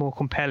a bit more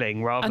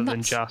compelling rather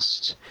than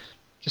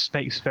just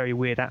makes a very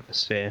weird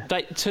atmosphere.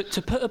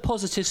 To put a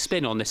positive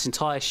spin on this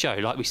entire show,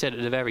 like we said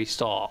at the very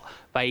start,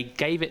 they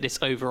gave it this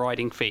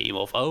overriding theme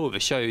of, the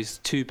show's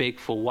too big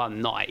for one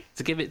night,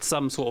 to give it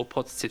some sort of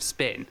positive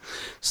spin.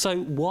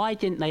 So why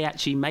didn't they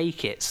actually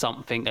make it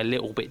something a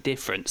little bit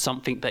different,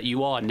 something that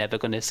you are never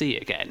going to see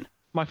again?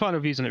 My final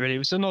views on it, really, it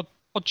was an odd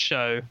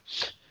show.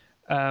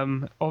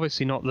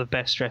 Obviously not the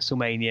best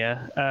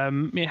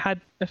WrestleMania. It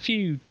had a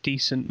few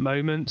decent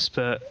moments,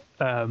 but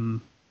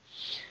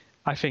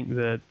I think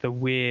the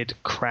weird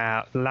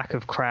crowd, lack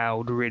of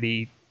crowd,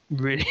 really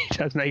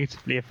does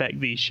negatively affect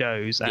these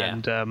shows. Yeah.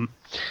 And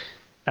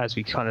as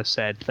we kind of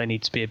said, they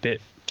need to be a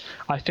bit.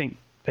 I think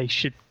they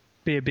should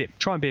be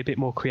try and be a bit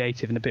more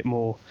creative and a bit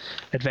more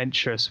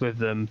adventurous with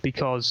them,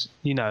 because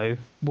they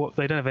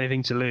don't have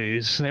anything to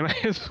lose. They may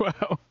as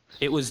well.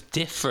 It was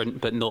different,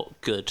 but not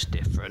good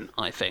different,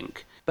 I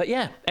think. But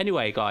yeah.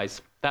 Anyway,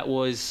 guys, that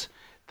was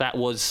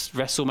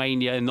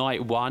WrestleMania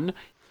Night 1.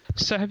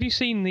 So have you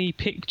seen the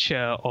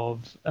picture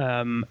of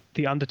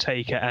The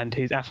Undertaker and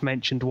his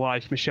aforementioned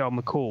wife, Michelle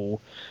McCool,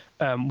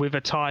 with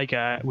a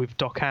tiger with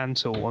Doc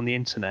Antle on the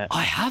internet?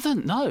 I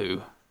haven't,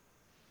 no.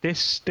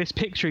 This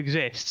picture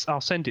exists.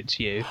 I'll send it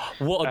to you.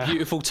 What a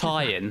beautiful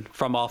tie-in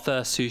from our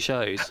first two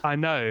shows. I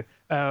know.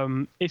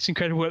 It's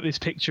incredible that this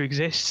picture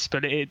exists,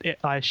 but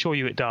I assure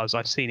you it does.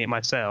 I've seen it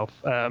myself.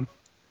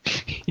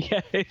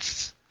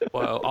 It's...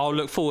 Well, I'll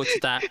look forward to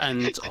that,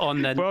 and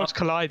on the worlds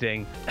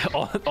colliding.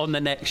 On the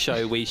next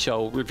show, we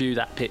shall review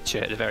that picture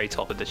at the very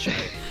top of the show.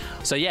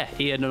 So yeah,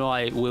 Ian and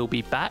I will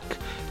be back.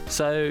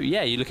 So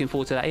yeah, you looking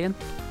forward to that, Ian?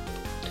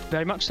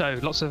 Very much so.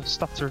 Lots of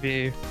stuff to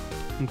review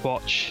and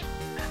watch.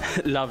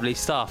 Lovely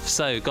stuff.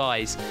 So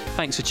guys,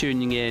 thanks for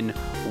tuning in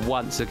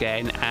once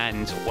again,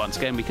 and once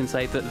again we can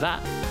say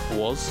that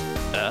was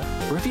a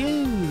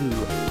review.